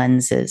open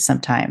lenses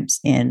sometimes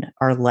in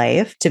our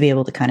life to be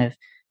able to kind of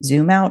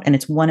zoom out. And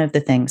it's one of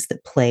the things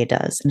that play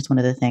does. And it's one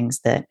of the things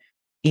that,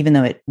 even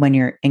though when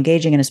you're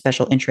engaging in a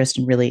special interest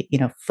and really,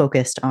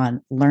 focused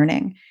on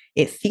learning,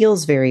 it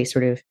feels very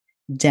sort of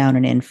down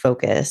and in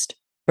focused.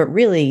 But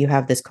really you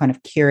have this kind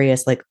of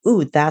curious, like,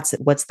 ooh,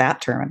 what's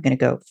that term? I'm going to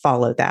go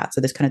follow that.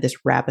 So there's kind of this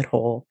rabbit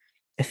hole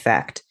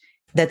effect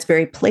that's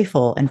very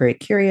playful and very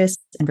curious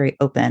and very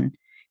open.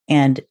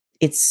 And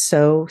it's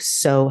so,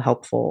 so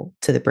helpful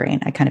to the brain.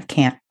 I kind of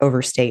can't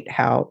overstate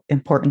how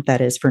important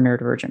that is for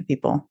neurodivergent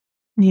people.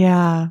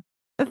 Yeah.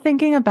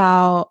 Thinking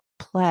about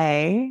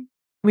play,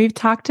 we've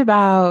talked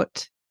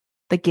about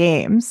the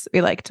games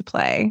we like to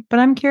play, but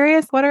I'm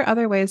curious, what are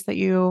other ways that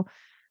you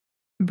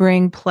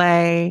bring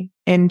play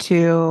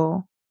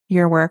into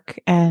your work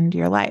and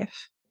your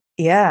life?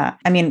 Yeah.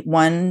 I mean,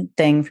 one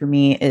thing for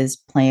me is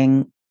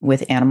playing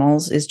with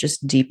animals is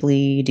just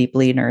deeply,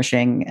 deeply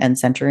nourishing and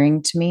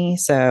centering to me.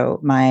 So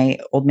my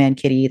old man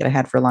kitty that I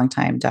had for a long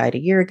time died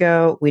a year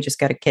ago. We just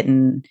got a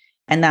kitten.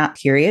 And that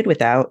period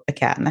without a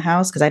cat in the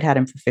house, because I'd had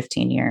him for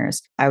 15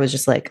 years, I was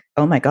just like,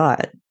 oh my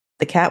God,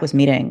 the cat was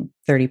meeting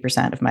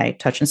 30% of my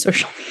touch and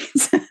social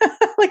needs.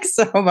 Like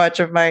so much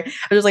of I was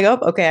just like, oh,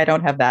 okay, I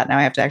don't have that. Now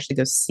I have to actually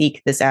go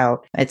seek this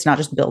out. It's not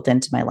just built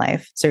into my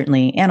life.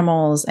 Certainly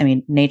animals, I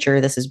mean, nature,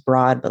 this is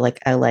broad, but like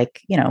I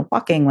like,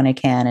 walking when I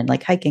can and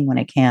like hiking when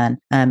I can,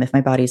 if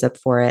my body's up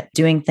for it,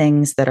 doing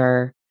things that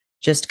are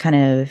just kind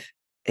of,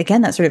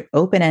 again, that sort of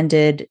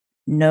open-ended,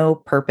 no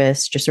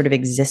purpose, just sort of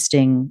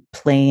existing,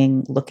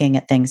 playing, looking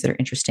at things that are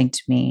interesting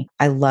to me.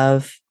 I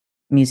love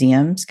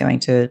museums, going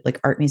to like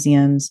art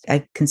museums.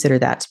 I consider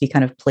that to be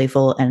kind of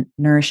playful and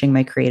nourishing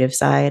my creative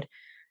side.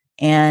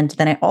 And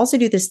then I also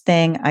do this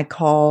thing I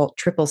call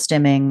triple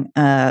stimming,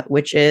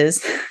 which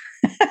is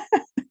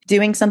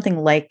doing something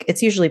like,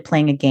 it's usually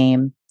playing a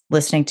game,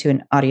 listening to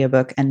an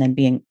audiobook, and then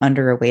being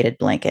under a weighted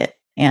blanket.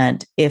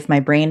 And if my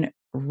brain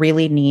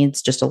really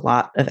needs just a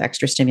lot of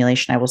extra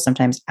stimulation, I will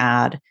sometimes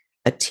add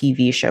a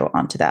TV show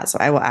onto that. So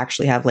I will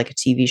actually have like a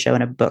TV show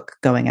and a book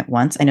going at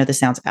once. I know this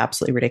sounds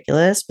absolutely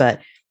ridiculous,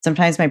 but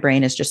sometimes my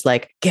brain is just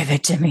like, give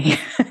it to me.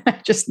 I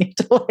just need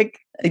to like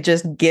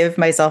just give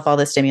myself all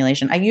the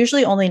stimulation. I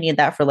usually only need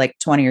that for like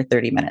 20 or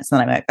 30 minutes. And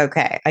then I'm like,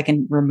 okay, I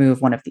can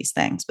remove one of these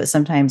things. But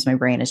sometimes my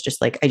brain is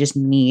just like, I just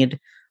need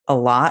a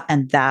lot.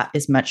 And that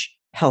is much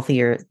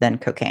healthier than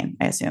cocaine,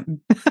 I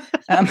assume.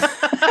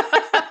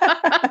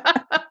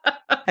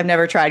 I've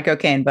never tried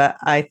cocaine, but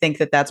I think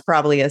that that's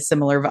probably a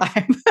similar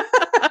vibe.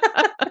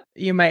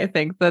 You might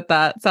think that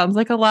that sounds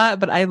like a lot,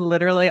 but I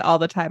literally all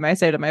the time I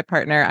say to my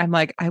partner, I'm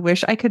like, I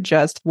wish I could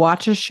just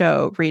watch a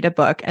show, read a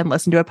book, and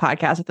listen to a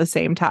podcast at the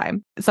same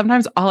time.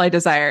 Sometimes all I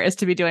desire is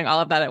to be doing all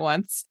of that at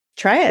once.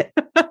 Try it.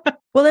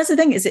 Well, that's the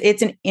thing is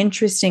it's an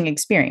interesting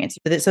experience.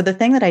 So the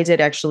thing that I did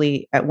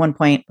actually at one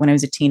point when I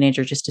was a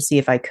teenager, just to see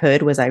if I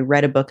could, was I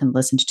read a book and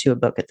listened to a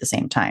book at the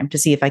same time to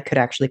see if I could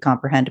actually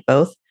comprehend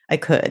both. I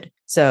could.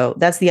 So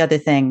that's the other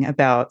thing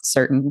about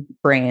certain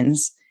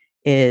brains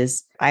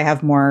is I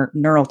have more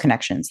neural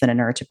connections than a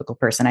neurotypical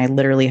person. I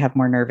literally have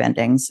more nerve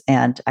endings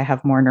and I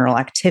have more neural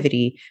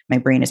activity. My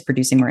brain is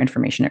producing more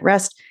information at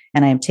rest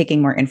and I am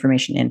taking more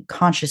information in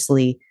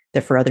consciously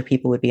that for other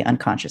people would be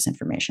unconscious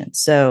information.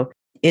 So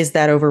is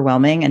that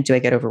overwhelming? And do I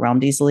get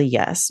overwhelmed easily?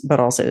 Yes. But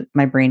also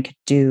my brain could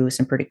do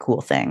some pretty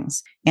cool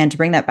things. And to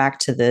bring that back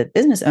to the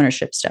business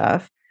ownership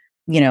stuff,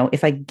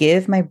 if I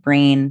give my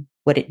brain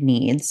what it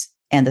needs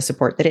and the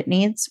support that it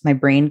needs, my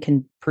brain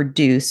can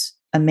produce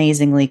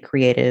amazingly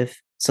creative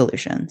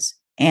solutions.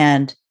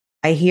 And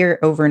I hear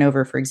over and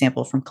over, for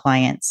example, from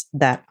clients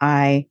that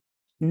I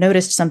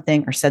noticed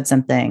something or said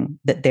something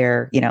that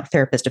their,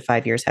 therapist of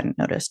 5 years hadn't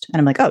noticed. And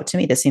I'm like, oh, to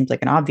me, this seems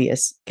like an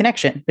obvious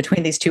connection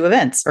between these two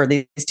events or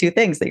these two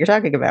things that you're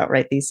talking about,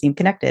 right? These seem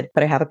connected,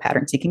 but I have a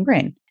pattern seeking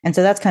brain. And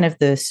so that's kind of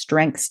the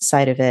strengths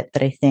side of it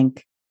that I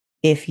think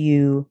if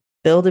you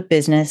build a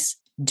business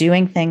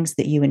doing things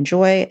that you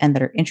enjoy and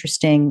that are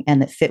interesting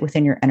and that fit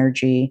within your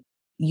energy,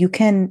 you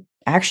can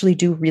actually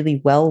do really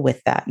well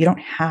with that. You don't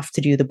have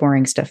to do the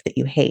boring stuff that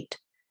you hate.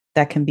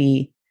 That can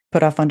be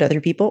put off onto other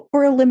people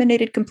or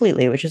eliminated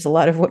completely, which is a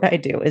lot of what I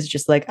do is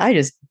just like, I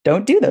just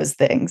don't do those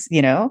things,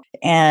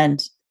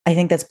 And I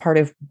think that's part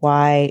of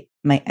why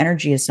my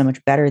energy is so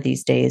much better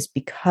these days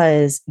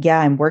because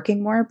I'm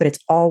working more, but it's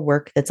all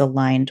work that's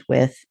aligned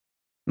with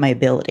my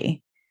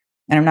ability.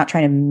 And I'm not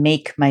trying to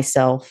make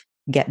myself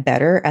get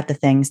better at the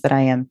things that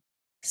I am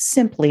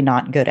simply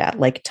not good at,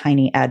 like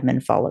tiny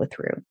admin follow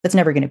through. That's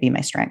never going to be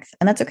my strength.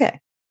 And that's okay.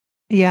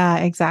 Yeah,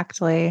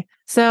 exactly.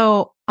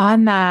 So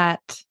on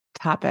that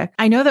topic,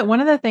 I know that one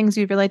of the things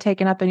you've really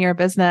taken up in your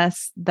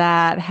business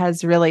that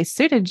has really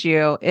suited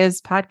you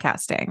is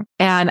podcasting.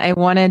 And I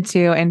wanted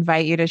to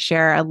invite you to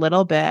share a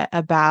little bit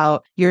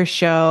about your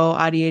show,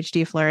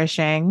 AuDHD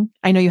Flourishing.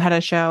 I know you had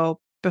a show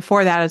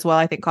before that as well,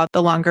 I think called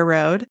The Longer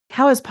Road.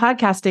 How has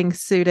podcasting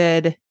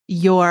suited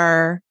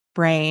your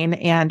brain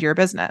and your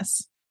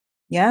business?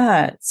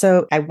 Yeah.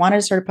 So I wanted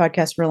to start a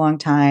podcast for a long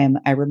time.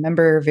 I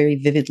remember very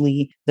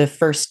vividly the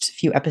first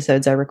few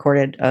episodes I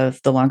recorded of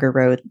The Longer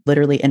Road,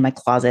 literally in my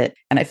closet.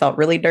 And I felt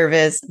really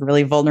nervous,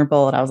 really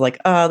vulnerable. And I was like,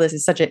 oh, this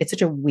is it's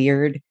such a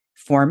weird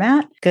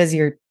format because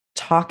you're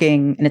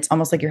talking and it's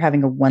almost like you're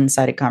having a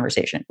one-sided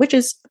conversation, which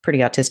is a pretty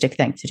autistic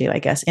thing to do, I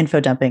guess.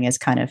 Info dumping is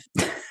kind of,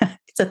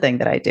 it's a thing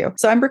that I do.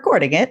 So I'm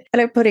recording it and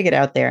I'm putting it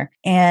out there.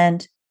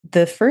 And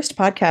the first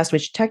podcast,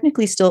 which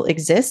technically still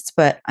exists,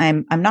 but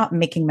I'm not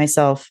making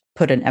myself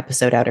put an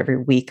episode out every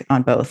week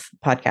on both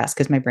podcasts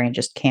because my brain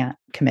just can't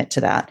commit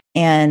to that.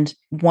 And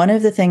one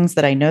of the things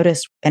that I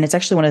noticed, and it's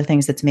actually one of the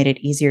things that's made it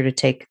easier to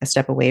take a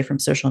step away from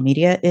social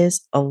media,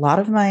 is a lot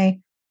of my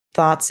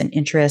thoughts and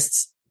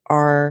interests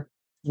are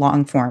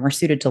long form or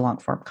suited to long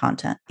form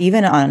content.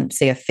 Even on,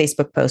 say, a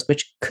Facebook post,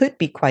 which could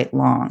be quite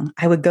long,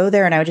 I would go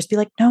there and I would just be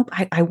like, nope,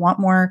 I want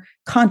more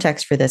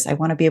context for this. I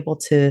want to be able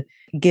to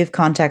give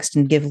context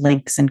and give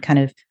links and kind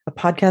of a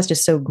podcast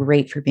is so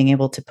great for being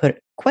able to put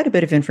quite a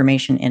bit of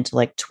information into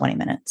like 20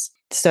 minutes.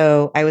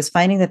 So I was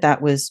finding that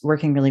that was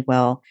working really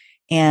well.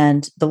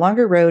 And The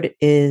Longer Road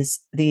is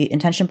the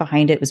intention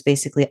behind it was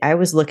basically I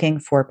was looking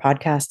for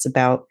podcasts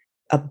about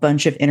a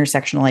bunch of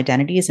intersectional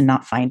identities and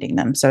not finding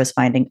them. So I was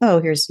finding,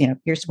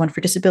 here's one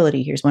for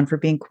disability. Here's one for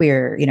being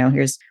queer.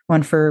 Here's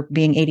one for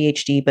being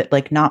ADHD, but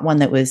like not one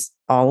that was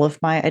all of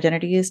my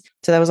identities.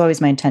 So that was always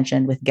my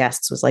intention with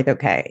guests was like,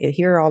 okay,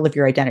 here are all of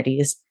your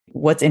identities.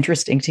 What's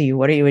interesting to you?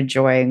 What are you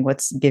enjoying?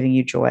 What's giving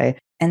you joy?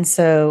 And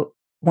so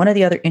one of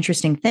the other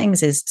interesting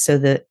things is, so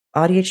the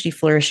AuDHD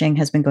Flourishing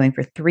has been going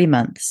for 3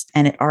 months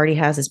and it already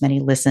has as many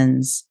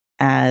listens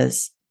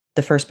as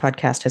the first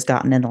podcast has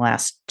gotten in the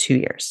last 2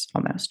 years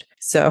almost.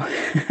 So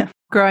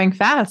growing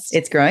fast.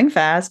 It's growing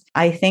fast.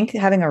 I think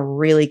having a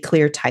really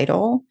clear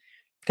title,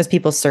 because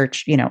people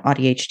search,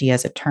 AuDHD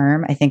as a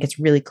term, I think it's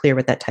really clear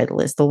what that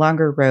title is. The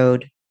Longer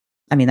Road.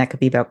 I mean, that could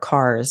be about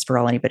cars for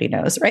all anybody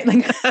knows, right?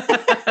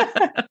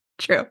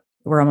 True.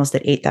 We're almost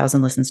at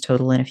 8,000 listens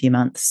total in a few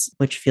months,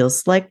 which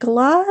feels like a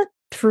lot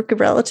for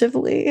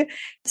relatively.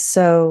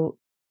 So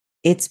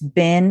it's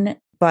been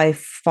by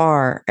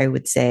far, I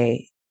would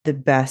say, the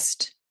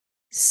best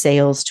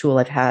sales tool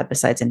I've had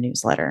besides a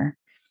newsletter.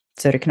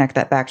 So to connect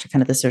that back to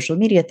kind of the social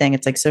media thing,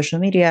 it's like social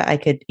media, I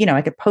could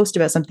post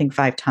about something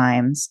 5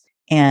 times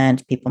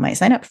and people might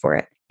sign up for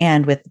it.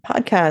 And with the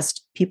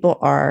podcast,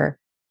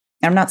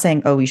 I'm not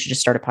saying, oh, you should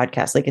just start a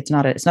podcast. Like it's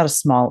not a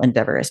small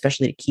endeavor,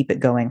 especially to keep it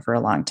going for a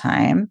long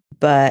time.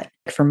 But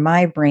for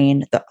my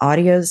brain, the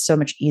audio is so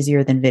much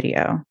easier than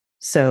video.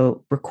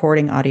 So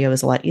recording audio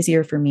is a lot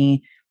easier for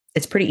me.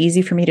 It's pretty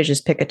easy for me to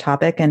just pick a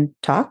topic and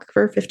talk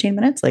for 15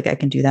 minutes. Like I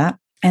can do that.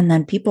 And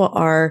then people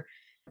are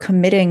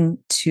committing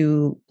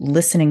to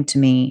listening to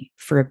me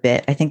for a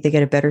bit. I think they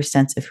get a better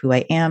sense of who I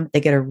am. They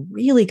get a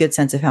really good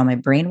sense of how my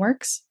brain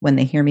works when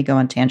they hear me go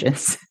on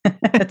tangents.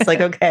 It's like,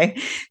 okay,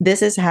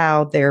 this is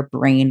how their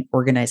brain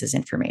organizes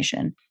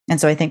information. And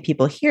so I think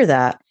people hear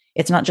that.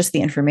 It's not just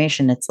the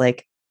information, it's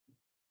like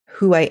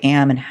who I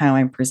am and how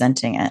I'm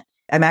presenting it.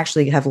 I'm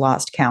actually have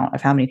lost count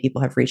of how many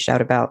people have reached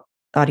out about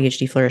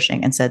AuDHD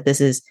flourishing and said, this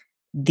is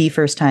the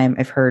first time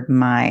I've heard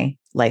my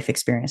life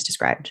experience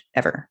described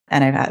ever.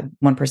 And I've had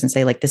one person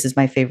say, like, this is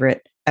my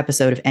favorite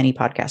episode of any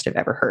podcast I've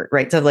ever heard,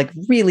 right? So like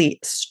really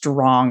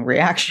strong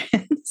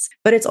reactions.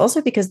 But it's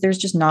also because there's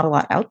just not a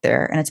lot out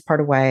there. And it's part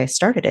of why I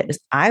started it is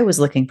I was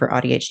looking for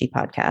AuDHD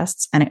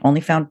podcasts and I only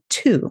found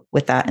 2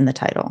 with that in the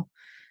title.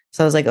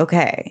 So I was like,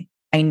 okay,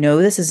 I know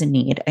this is a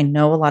need. I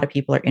know a lot of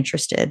people are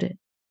interested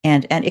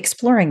and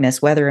exploring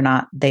this, whether or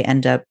not they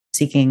end up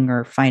seeking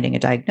or finding a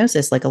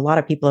diagnosis. Like a lot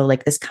of people are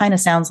like, this kind of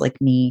sounds like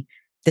me.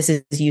 This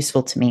is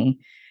useful to me.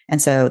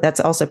 And so that's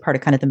also part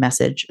of kind of the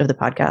message of the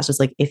podcast is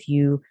like, if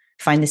you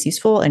find this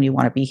useful and you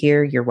want to be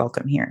here, you're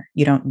welcome here.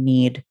 You don't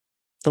need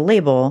the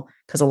label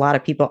because a lot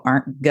of people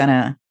aren't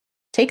gonna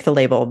take the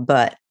label,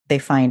 but they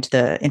find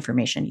the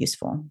information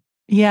useful.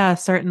 Yeah,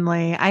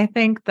 certainly. I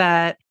think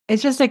that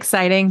it's just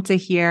exciting to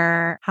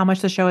hear how much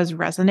the show is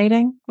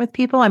resonating with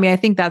people. I mean, I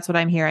think that's what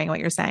I'm hearing.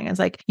 What you're saying is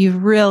like,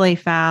 you've really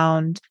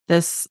found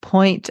this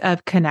point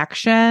of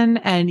connection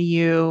and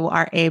you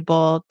are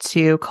able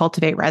to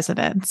cultivate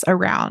resonance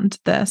around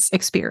this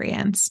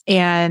experience.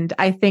 And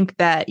I think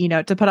that,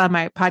 to put on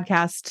my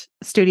podcast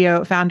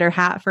studio founder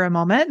hat for a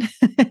moment,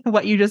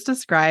 what you just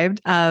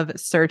described of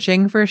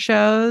searching for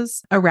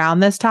shows around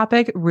this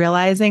topic,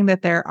 realizing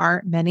that there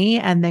aren't many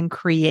and then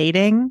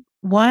creating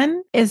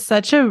one is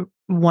such a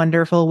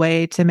wonderful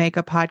way to make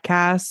a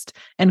podcast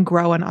and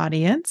grow an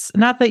audience.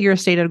 Not that your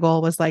stated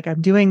goal was like,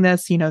 I'm doing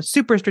this,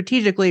 super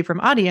strategically from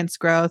audience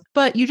growth,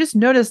 but you just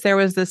noticed there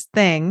was this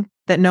thing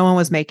that no one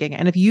was making.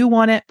 And if you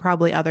want it,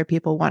 probably other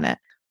people want it.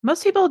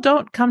 Most people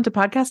don't come to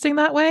podcasting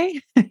that way.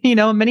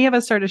 Many of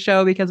us start a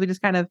show because we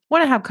just kind of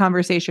want to have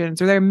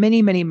conversations, or there are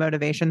many, many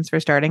motivations for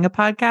starting a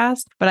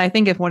podcast. But I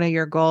think if one of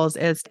your goals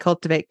is to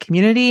cultivate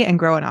community and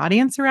grow an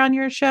audience around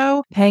your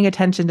show, paying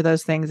attention to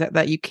those things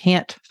that you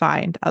can't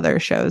find other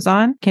shows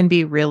on can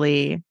be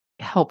really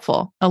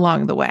helpful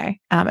along the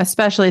way,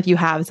 especially if you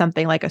have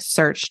something like a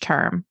search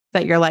term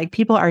that you're like,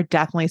 people are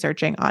definitely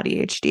searching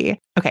AuDHD.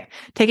 Okay,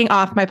 taking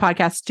off my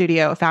podcast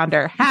studio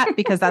founder hat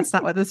because that's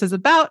not what this is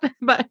about.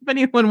 But if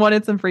anyone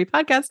wanted some free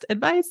podcast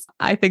advice,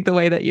 I think the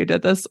way that you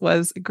did this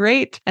was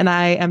great. And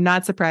I am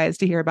not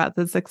surprised to hear about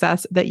the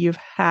success that you've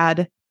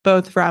had,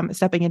 both from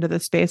stepping into the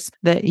space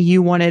that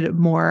you wanted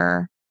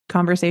more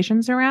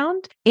conversations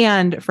around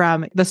and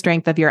from the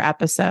strength of your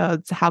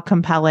episodes, how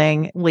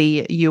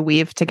compellingly you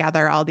weave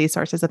together all these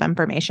sources of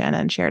information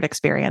and shared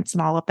experience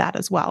and all of that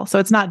as well. So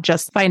it's not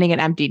just finding an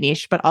empty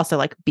niche, but also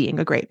like being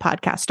a great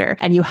podcaster.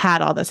 And you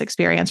had all this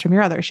experience from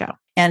your other show.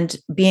 And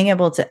being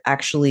able to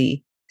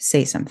actually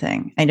say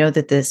something. I know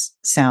that this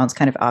sounds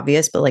kind of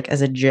obvious, but like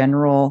as a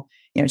general,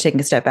 taking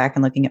a step back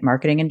and looking at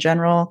marketing in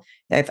general,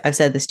 I've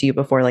said this to you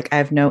before, like I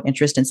have no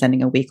interest in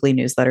sending a weekly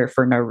newsletter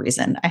for no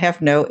reason. I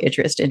have no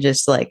interest in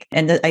just like,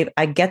 and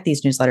I get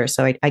these newsletters,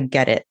 so I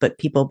get it, but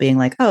people being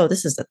like, oh,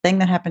 this is the thing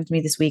that happened to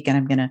me this week and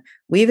I'm going to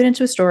weave it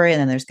into a story and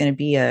then there's going to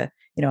be a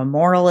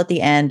moral at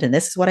the end and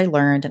this is what I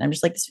learned. And I'm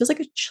just like, this feels like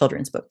a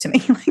children's book to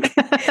me. Like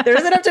there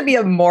doesn't have to be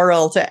a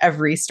moral to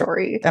every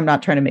story. I'm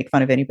not trying to make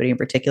fun of anybody in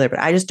particular, but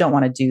I just don't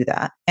want to do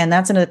that. And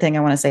that's another thing I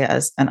want to say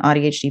as an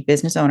AuDHD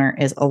business owner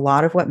is a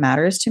lot of what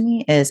matters to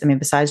me is,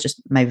 besides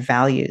just my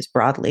values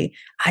broadly,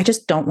 I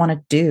just don't want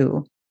to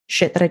do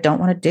shit that I don't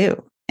want to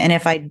do. And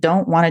if I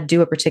don't want to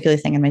do a particular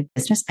thing in my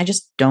business, I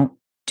just don't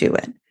do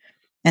it.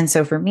 And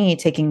so for me,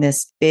 taking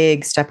this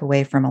big step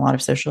away from a lot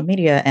of social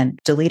media and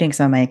deleting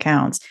some of my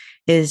accounts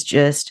is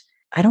just,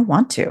 I don't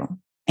want to.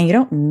 And you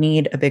don't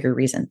need a bigger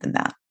reason than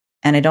that.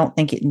 And I don't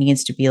think it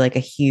needs to be like a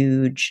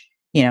huge,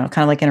 kind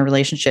of like in a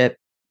relationship,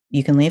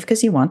 you can leave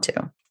because you want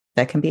to.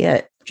 That can be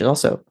it, which is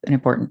also an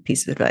important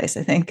piece of advice,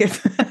 I think.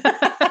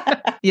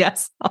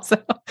 Yes,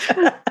 also.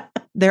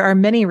 There are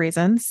many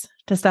reasons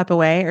to step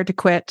away or to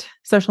quit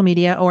social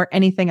media or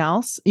anything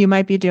else you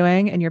might be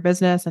doing in your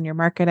business and your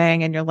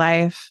marketing and your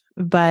life,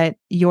 but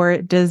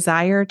your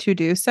desire to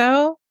do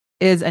so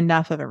is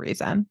enough of a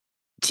reason.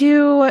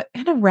 To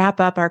kind of wrap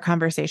up our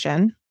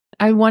conversation,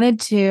 I wanted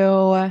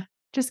to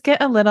just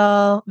get a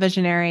little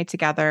visionary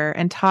together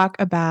and talk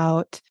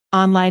about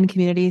online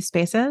community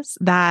spaces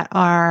that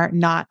are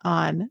not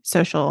on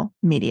social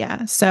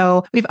media.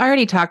 So we've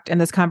already talked in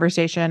this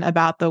conversation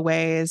about the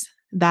ways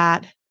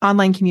that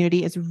online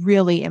community is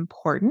really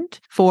important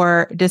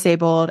for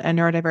disabled and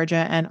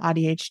neurodivergent and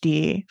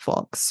AuDHD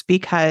folks,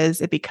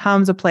 because it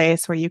becomes a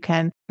place where you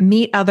can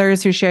meet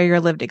others who share your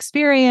lived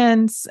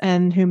experience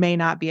and who may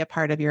not be a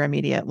part of your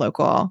immediate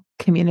local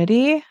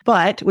community.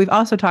 But we've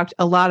also talked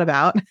a lot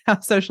about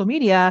how social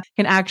media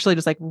can actually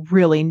just like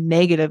really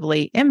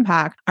negatively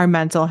impact our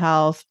mental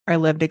health, our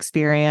lived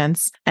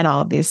experience, and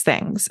all of these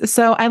things.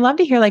 So I love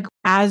to hear, like,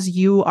 as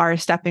you are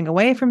stepping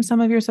away from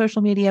some of your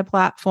social media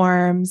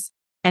platforms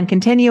and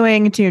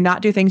continuing to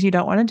not do things you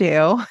don't want to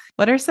do,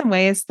 what are some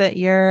ways that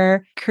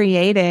you're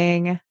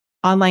creating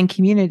online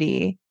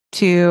community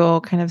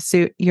to kind of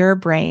suit your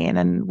brain,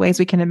 and ways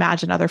we can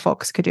imagine other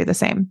folks could do the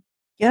same?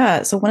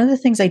 Yeah. So one of the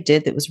things I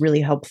did that was really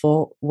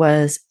helpful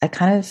was I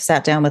kind of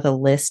sat down with a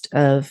list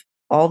of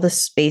all the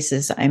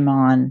spaces I'm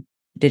on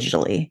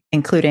digitally,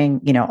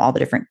 including, all the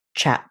different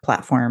chat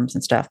platforms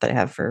and stuff that I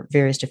have for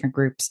various different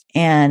groups.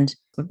 And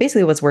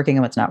basically what's working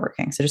and what's not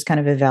working. So just kind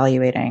of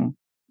evaluating,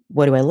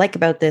 what do I like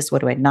about this?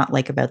 What do I not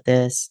like about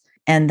this?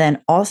 And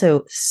then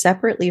also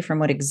separately from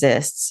what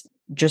exists,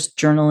 just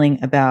journaling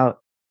about,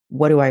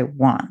 what do I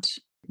want?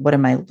 What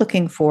am I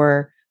looking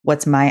for?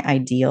 What's my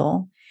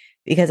ideal?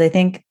 Because I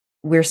think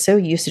we're so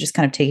used to just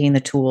kind of taking the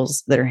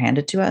tools that are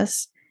handed to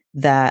us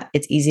that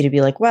it's easy to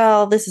be like,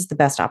 well, this is the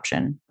best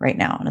option right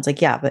now. And it's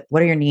like, yeah, but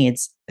what are your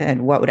needs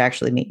and what would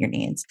actually meet your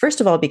needs?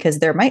 First of all, because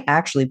there might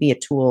actually be a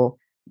tool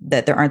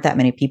that there aren't that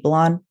many people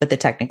on, but that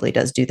technically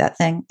does do that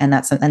thing. And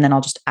then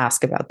I'll just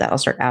ask about that. I'll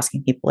start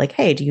asking people like,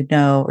 hey, do you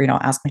know, or,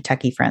 ask my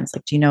techie friends,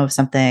 like, do you know of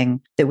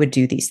something that would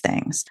do these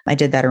things? I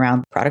did that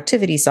around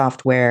productivity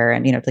software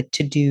and, like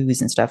to-dos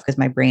and stuff, because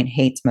my brain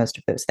hates most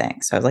of those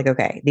things. So I was like,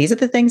 okay, these are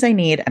the things I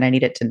need, and I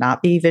need it to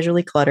not be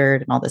visually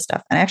cluttered and all this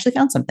stuff. And I actually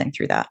found something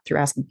through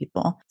asking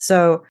people.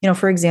 So,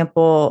 for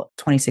example,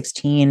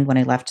 2016, when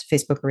I left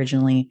Facebook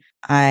originally,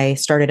 I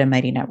started a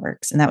Mighty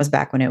Networks, and that was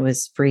back when it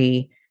was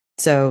free.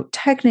 So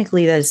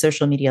technically that is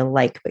social media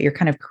like, but you're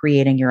kind of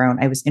creating your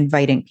own. I was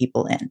inviting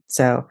people in.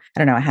 So I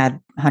don't know, I had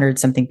 100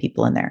 something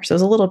people in there. So it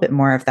was a little bit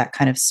more of that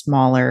kind of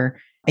smaller,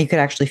 you could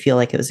actually feel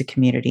like it was a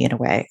community in a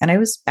way. And I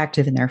was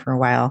active in there for a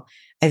while.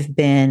 I've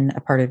been a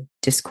part of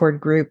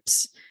Discord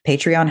groups.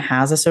 Patreon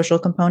has a social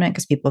component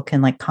because people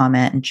can like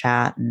comment and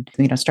chat and,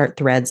 start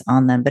threads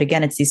on them. But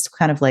again, it's these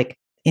kind of like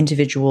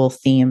individual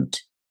themed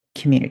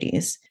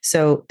communities.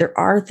 So there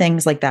are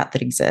things like that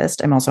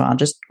exist. I'm also on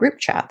just group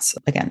chats,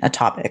 again, a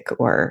topic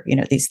or,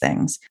 these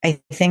things.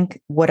 I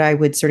think what I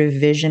would sort of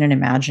vision and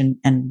imagine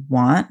and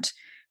want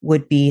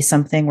would be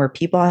something where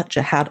people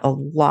had a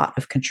lot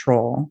of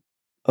control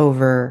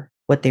over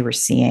what they were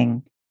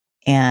seeing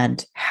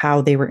and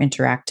how they were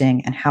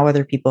interacting and how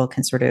other people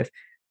can sort of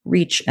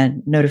reach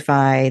and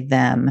notify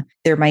them.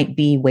 There might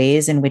be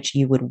ways in which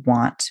you would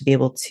want to be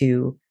able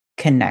to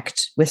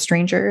connect with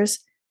strangers,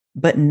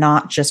 but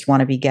not just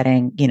want to be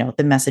getting,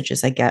 the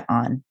messages I get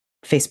on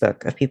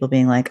Facebook of people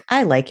being like,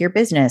 I like your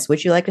business.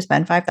 Would you like to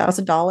spend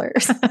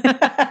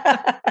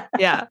 $5,000?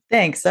 Yeah.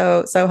 Thanks.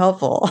 So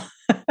helpful.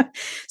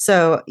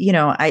 So,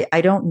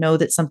 I don't know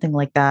that something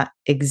like that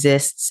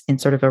exists in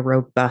sort of a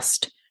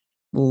robust,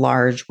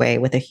 large way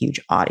with a huge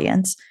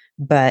audience.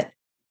 But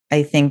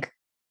I think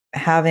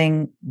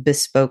having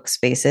bespoke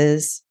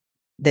spaces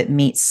that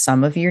meet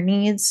some of your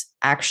needs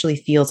actually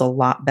feels a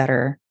lot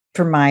better,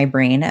 for my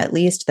brain at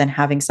least, than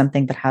having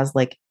something that has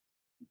like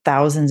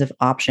thousands of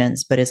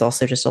options, but is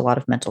also just a lot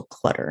of mental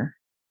clutter.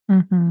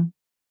 Mm-hmm.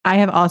 I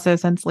have also,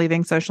 since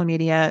leaving social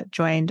media,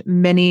 joined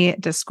many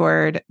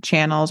Discord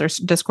channels or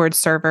Discord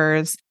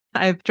servers.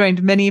 I've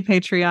joined many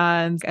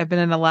Patreons. I've been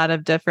in a lot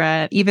of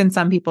different, even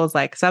some people's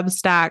like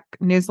Substack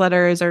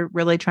newsletters are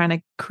really trying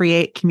to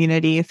create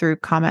community through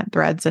comment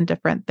threads and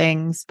different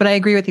things. But I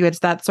agree with you. It's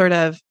that sort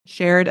of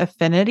shared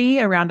affinity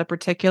around a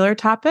particular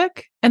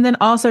topic. And then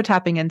also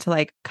tapping into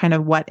like kind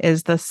of what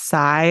is the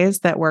size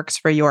that works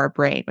for your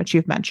brain, which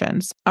you've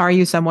mentioned. Are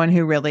you someone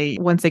who really,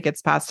 once it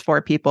gets past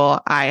 4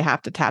 people, I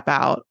have to tap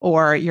out?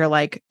 Or you're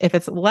like, if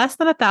it's less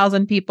than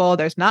 1,000 people,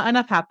 there's not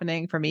enough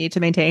happening for me to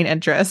maintain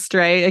interest,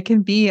 right? It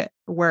can be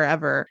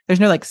wherever. There's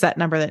no like set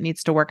number that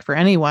needs to work for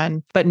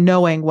anyone, but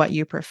knowing what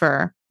you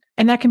prefer.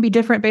 And that can be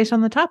different based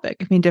on the topic.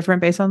 It can be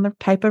different based on the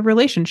type of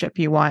relationship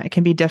you want. It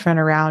can be different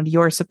around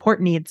your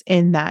support needs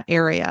in that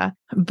area.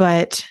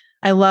 But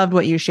I loved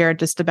what you shared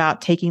just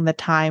about taking the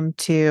time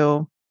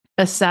to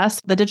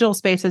assess the digital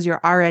spaces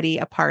you're already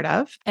a part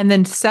of. And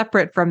then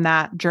separate from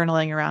that,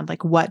 journaling around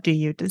like, what do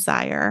you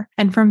desire?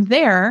 And from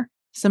there,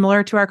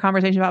 similar to our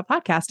conversation about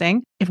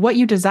podcasting, if what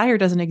you desire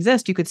doesn't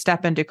exist, you could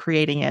step into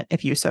creating it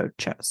if you so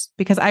chose.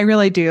 Because I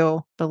really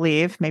do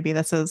believe, maybe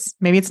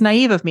it's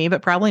naive of me,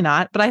 but probably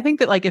not. But I think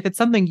that like, if it's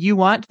something you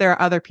want, there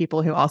are other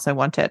people who also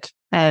want it.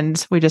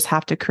 And we just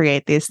have to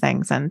create these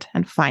things and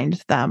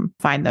find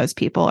those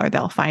people, or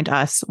they'll find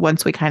us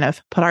once we kind of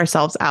put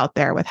ourselves out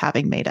there with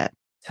having made it.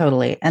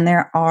 Totally. And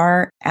there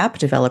are app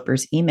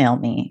developers email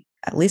me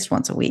at least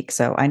once a week.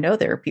 So I know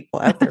there are people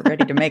out there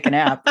ready to make an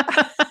app.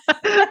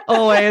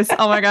 Always.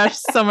 Oh my gosh,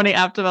 so many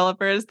app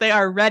developers. They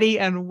are ready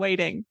and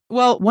waiting.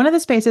 Well, one of the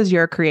spaces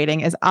you're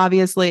creating is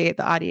obviously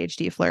the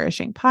AuDHD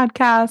Flourishing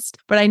podcast,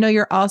 but I know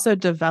you're also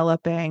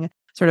developing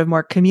sort of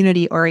more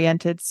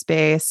community-oriented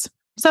space,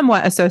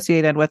 somewhat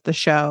associated with the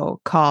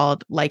show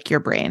called Like Your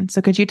Brain.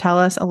 So could you tell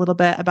us a little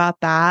bit about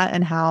that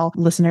and how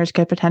listeners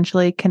could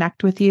potentially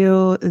connect with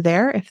you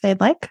there if they'd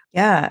like?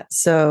 Yeah.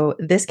 So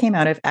this came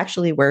out of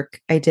actually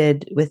work I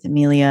did with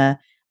Amelia.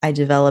 I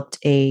developed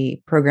a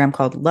program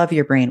called Love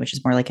Your Brain, which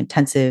is more like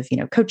intensive,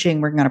 coaching,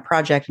 working on a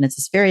project. And it's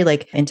this very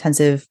like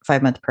intensive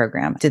 5-month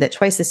program. Did that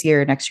twice this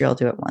year. Next year, I'll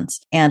do it once.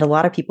 And a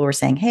lot of people were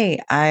saying,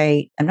 hey,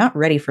 I am not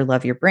ready for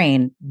Love Your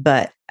Brain,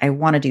 but I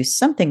want to do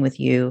something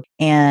with you.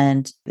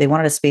 And they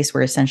wanted a space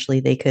where essentially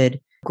they could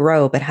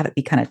grow, but have it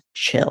be kind of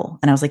chill.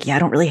 And I was like, yeah, I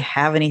don't really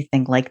have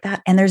anything like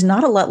that. And there's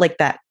not a lot like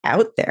that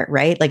out there,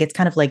 right? Like it's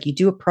kind of like you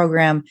do a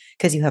program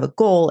because you have a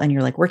goal and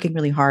you're like working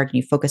really hard and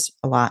you focus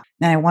a lot.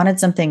 And I wanted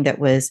something that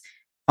was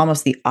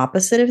almost the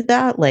opposite of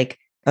that, like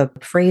a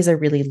phrase I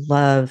really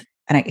love.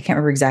 And I can't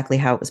remember exactly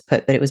how it was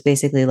put, but it was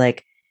basically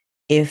like,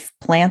 if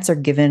plants are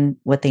given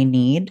what they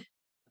need,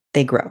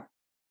 they grow.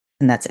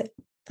 And that's it.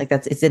 Like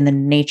it's in the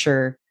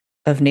nature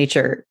of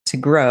nature to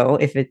grow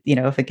if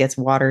it gets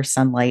water,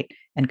 sunlight,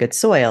 and good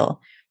soil.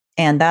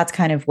 And that's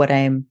kind of what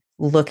I'm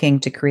looking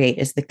to create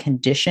is the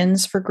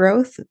conditions for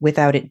growth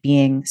without it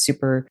being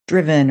super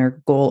driven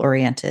or goal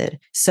oriented.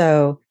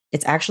 So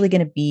it's actually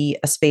going to be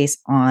a space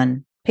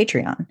on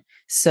Patreon.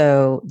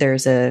 So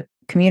there's a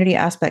community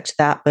aspect to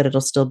that, but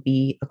it'll still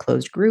be a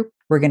closed group.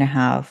 We're going to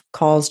have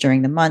calls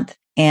during the month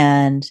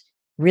and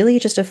really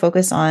just a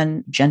focus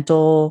on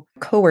gentle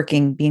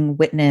co-working, being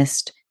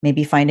witnessed,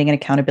 maybe finding an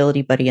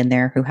accountability buddy in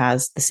there who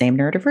has the same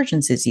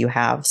neurodivergence as you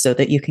have so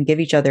that you can give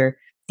each other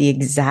the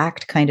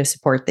exact kind of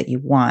support that you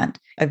want.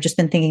 I've just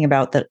been thinking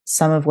about that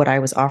some of what I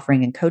was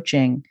offering in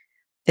coaching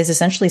is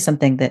essentially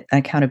something that an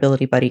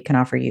accountability buddy can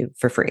offer you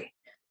for free.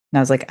 And I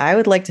was like, I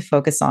would like to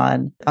focus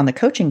on the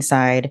coaching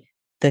side,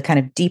 the kind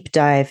of deep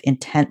dive,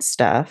 intense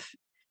stuff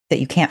that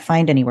you can't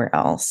find anywhere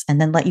else,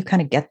 and then let you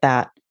kind of get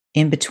that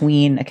in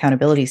between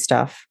accountability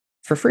stuff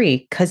for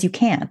free because you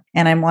can.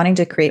 And I'm wanting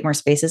to create more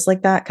spaces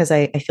like that because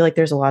I feel like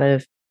there's a lot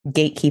of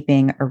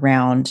gatekeeping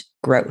around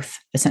growth,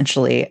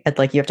 essentially.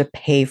 Like you have to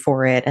pay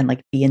for it and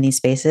like be in these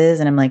spaces.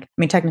 And I'm like, I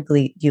mean,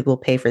 technically you will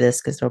pay for this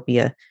because there'll be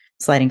a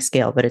sliding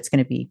scale, but it's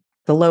going to be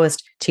the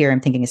lowest tier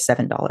I'm thinking is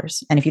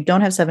 $7. And if you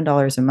don't have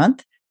 $7 a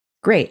month,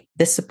 great.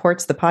 This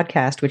supports the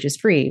podcast, which is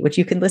free, which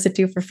you can listen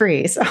to for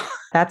free. So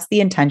that's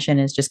the intention,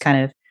 is just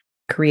kind of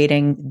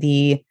creating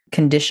the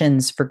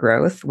conditions for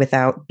growth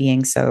without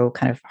being so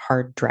kind of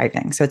hard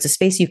driving. So it's a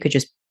space you could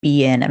just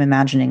be in. I'm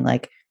imagining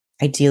like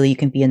ideally you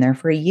can be in there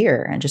for a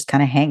year and just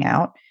kind of hang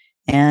out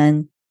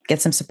and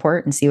get some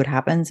support and see what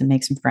happens and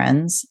make some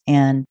friends.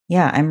 And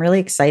yeah, I'm really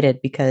excited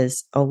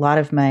because a lot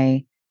of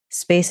my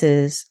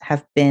spaces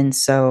have been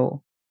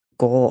so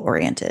goal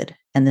oriented.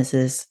 And this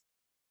is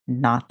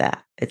not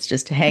that. It's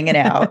just hanging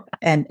out.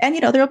 And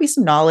there'll be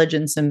some knowledge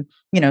and some,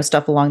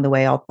 stuff along the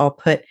way. I'll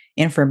put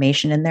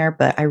information in there,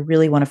 but I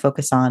really want to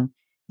focus on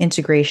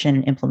integration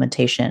and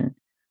implementation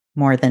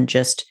more than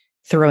just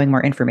throwing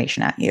more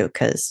information at you,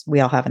 because we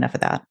all have enough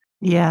of that.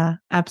 Yeah,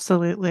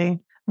 absolutely.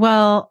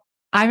 Well,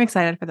 I'm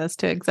excited for this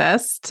to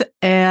exist.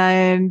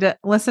 And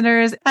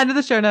listeners, head to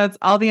the show notes.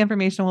 All the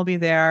information will be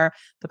there.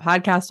 The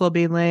podcast will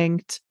be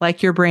linked,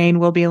 Like Your Brain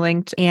will be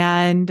linked.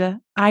 And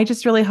I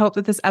just really hope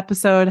that this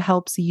episode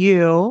helps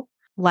you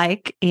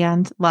like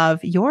and love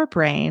your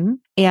brain.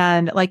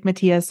 And like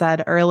Mattia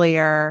said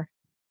earlier,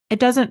 it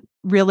doesn't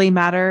really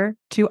matter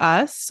to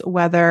us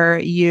whether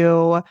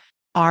you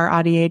are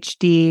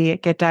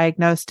AuDHD, get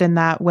diagnosed in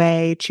that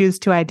way, choose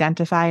to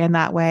identify in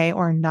that way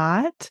or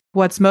not.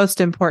 What's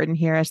most important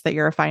here is that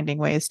you're finding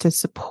ways to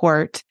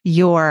support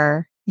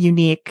your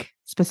unique,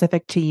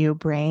 specific to you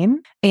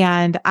brain.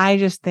 And I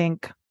just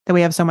think that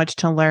we have so much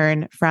to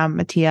learn from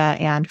Mattia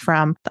and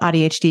from the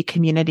AuDHD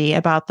community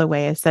about the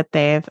ways that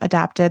they've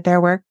adapted their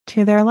work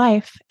to their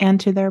life and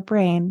to their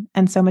brain.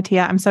 And so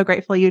Mattia, I'm so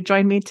grateful you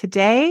joined me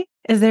today.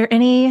 Is there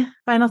any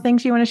final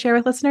things you want to share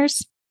with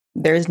listeners?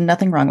 There's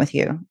nothing wrong with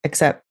you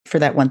except for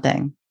that one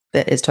thing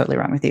that is totally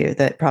wrong with you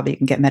that probably you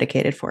can get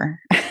medicated for.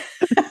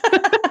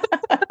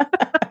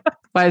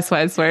 Wise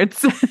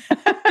words.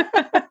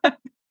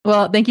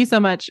 Well, thank you so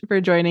much for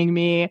joining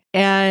me.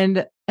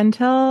 And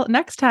until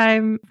next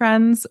time,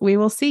 friends, we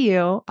will see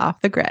you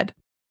off the grid.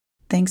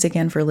 Thanks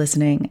again for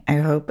listening. I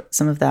hope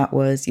some of that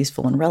was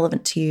useful and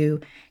relevant to you.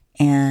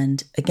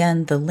 And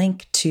again, the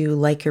link to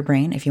Like Your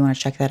Brain, if you want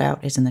to check that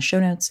out, is in the show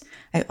notes.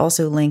 I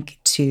also link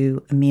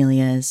to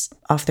Amelia's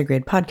Off the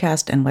Grid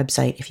podcast and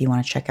website if you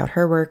want to check out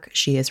her work.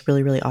 She is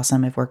really, really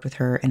awesome. I've worked with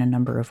her in a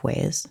number of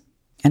ways.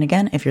 And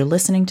again, if you're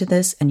listening to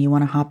this and you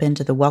want to hop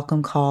into the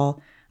welcome call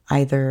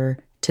either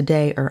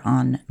today or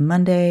on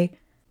Monday,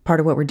 part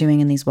of what we're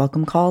doing in these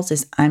welcome calls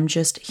is I'm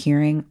just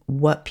hearing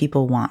what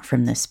people want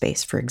from this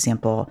space. For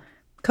example,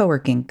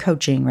 co-working,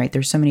 coaching, right?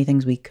 There's so many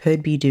things we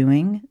could be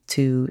doing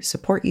to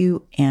support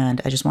you.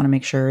 And I just want to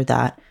make sure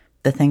that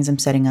the things I'm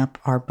setting up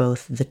are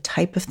both the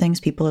type of things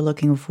people are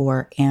looking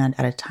for and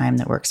at a time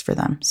that works for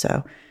them.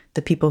 So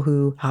the people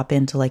who hop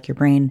into Like Your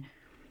Brain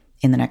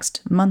in the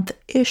next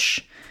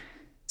month-ish,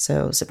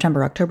 so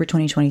September, October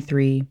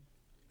 2023,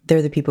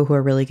 they're the people who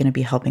are really going to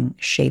be helping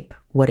shape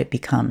what it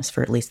becomes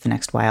for at least the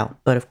next while.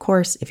 But of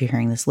course, if you're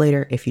hearing this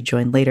later, if you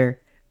join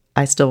later,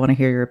 I still want to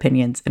hear your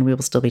opinions and we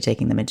will still be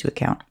taking them into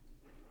account.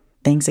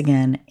 Thanks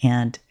again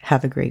and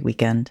have a great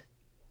weekend.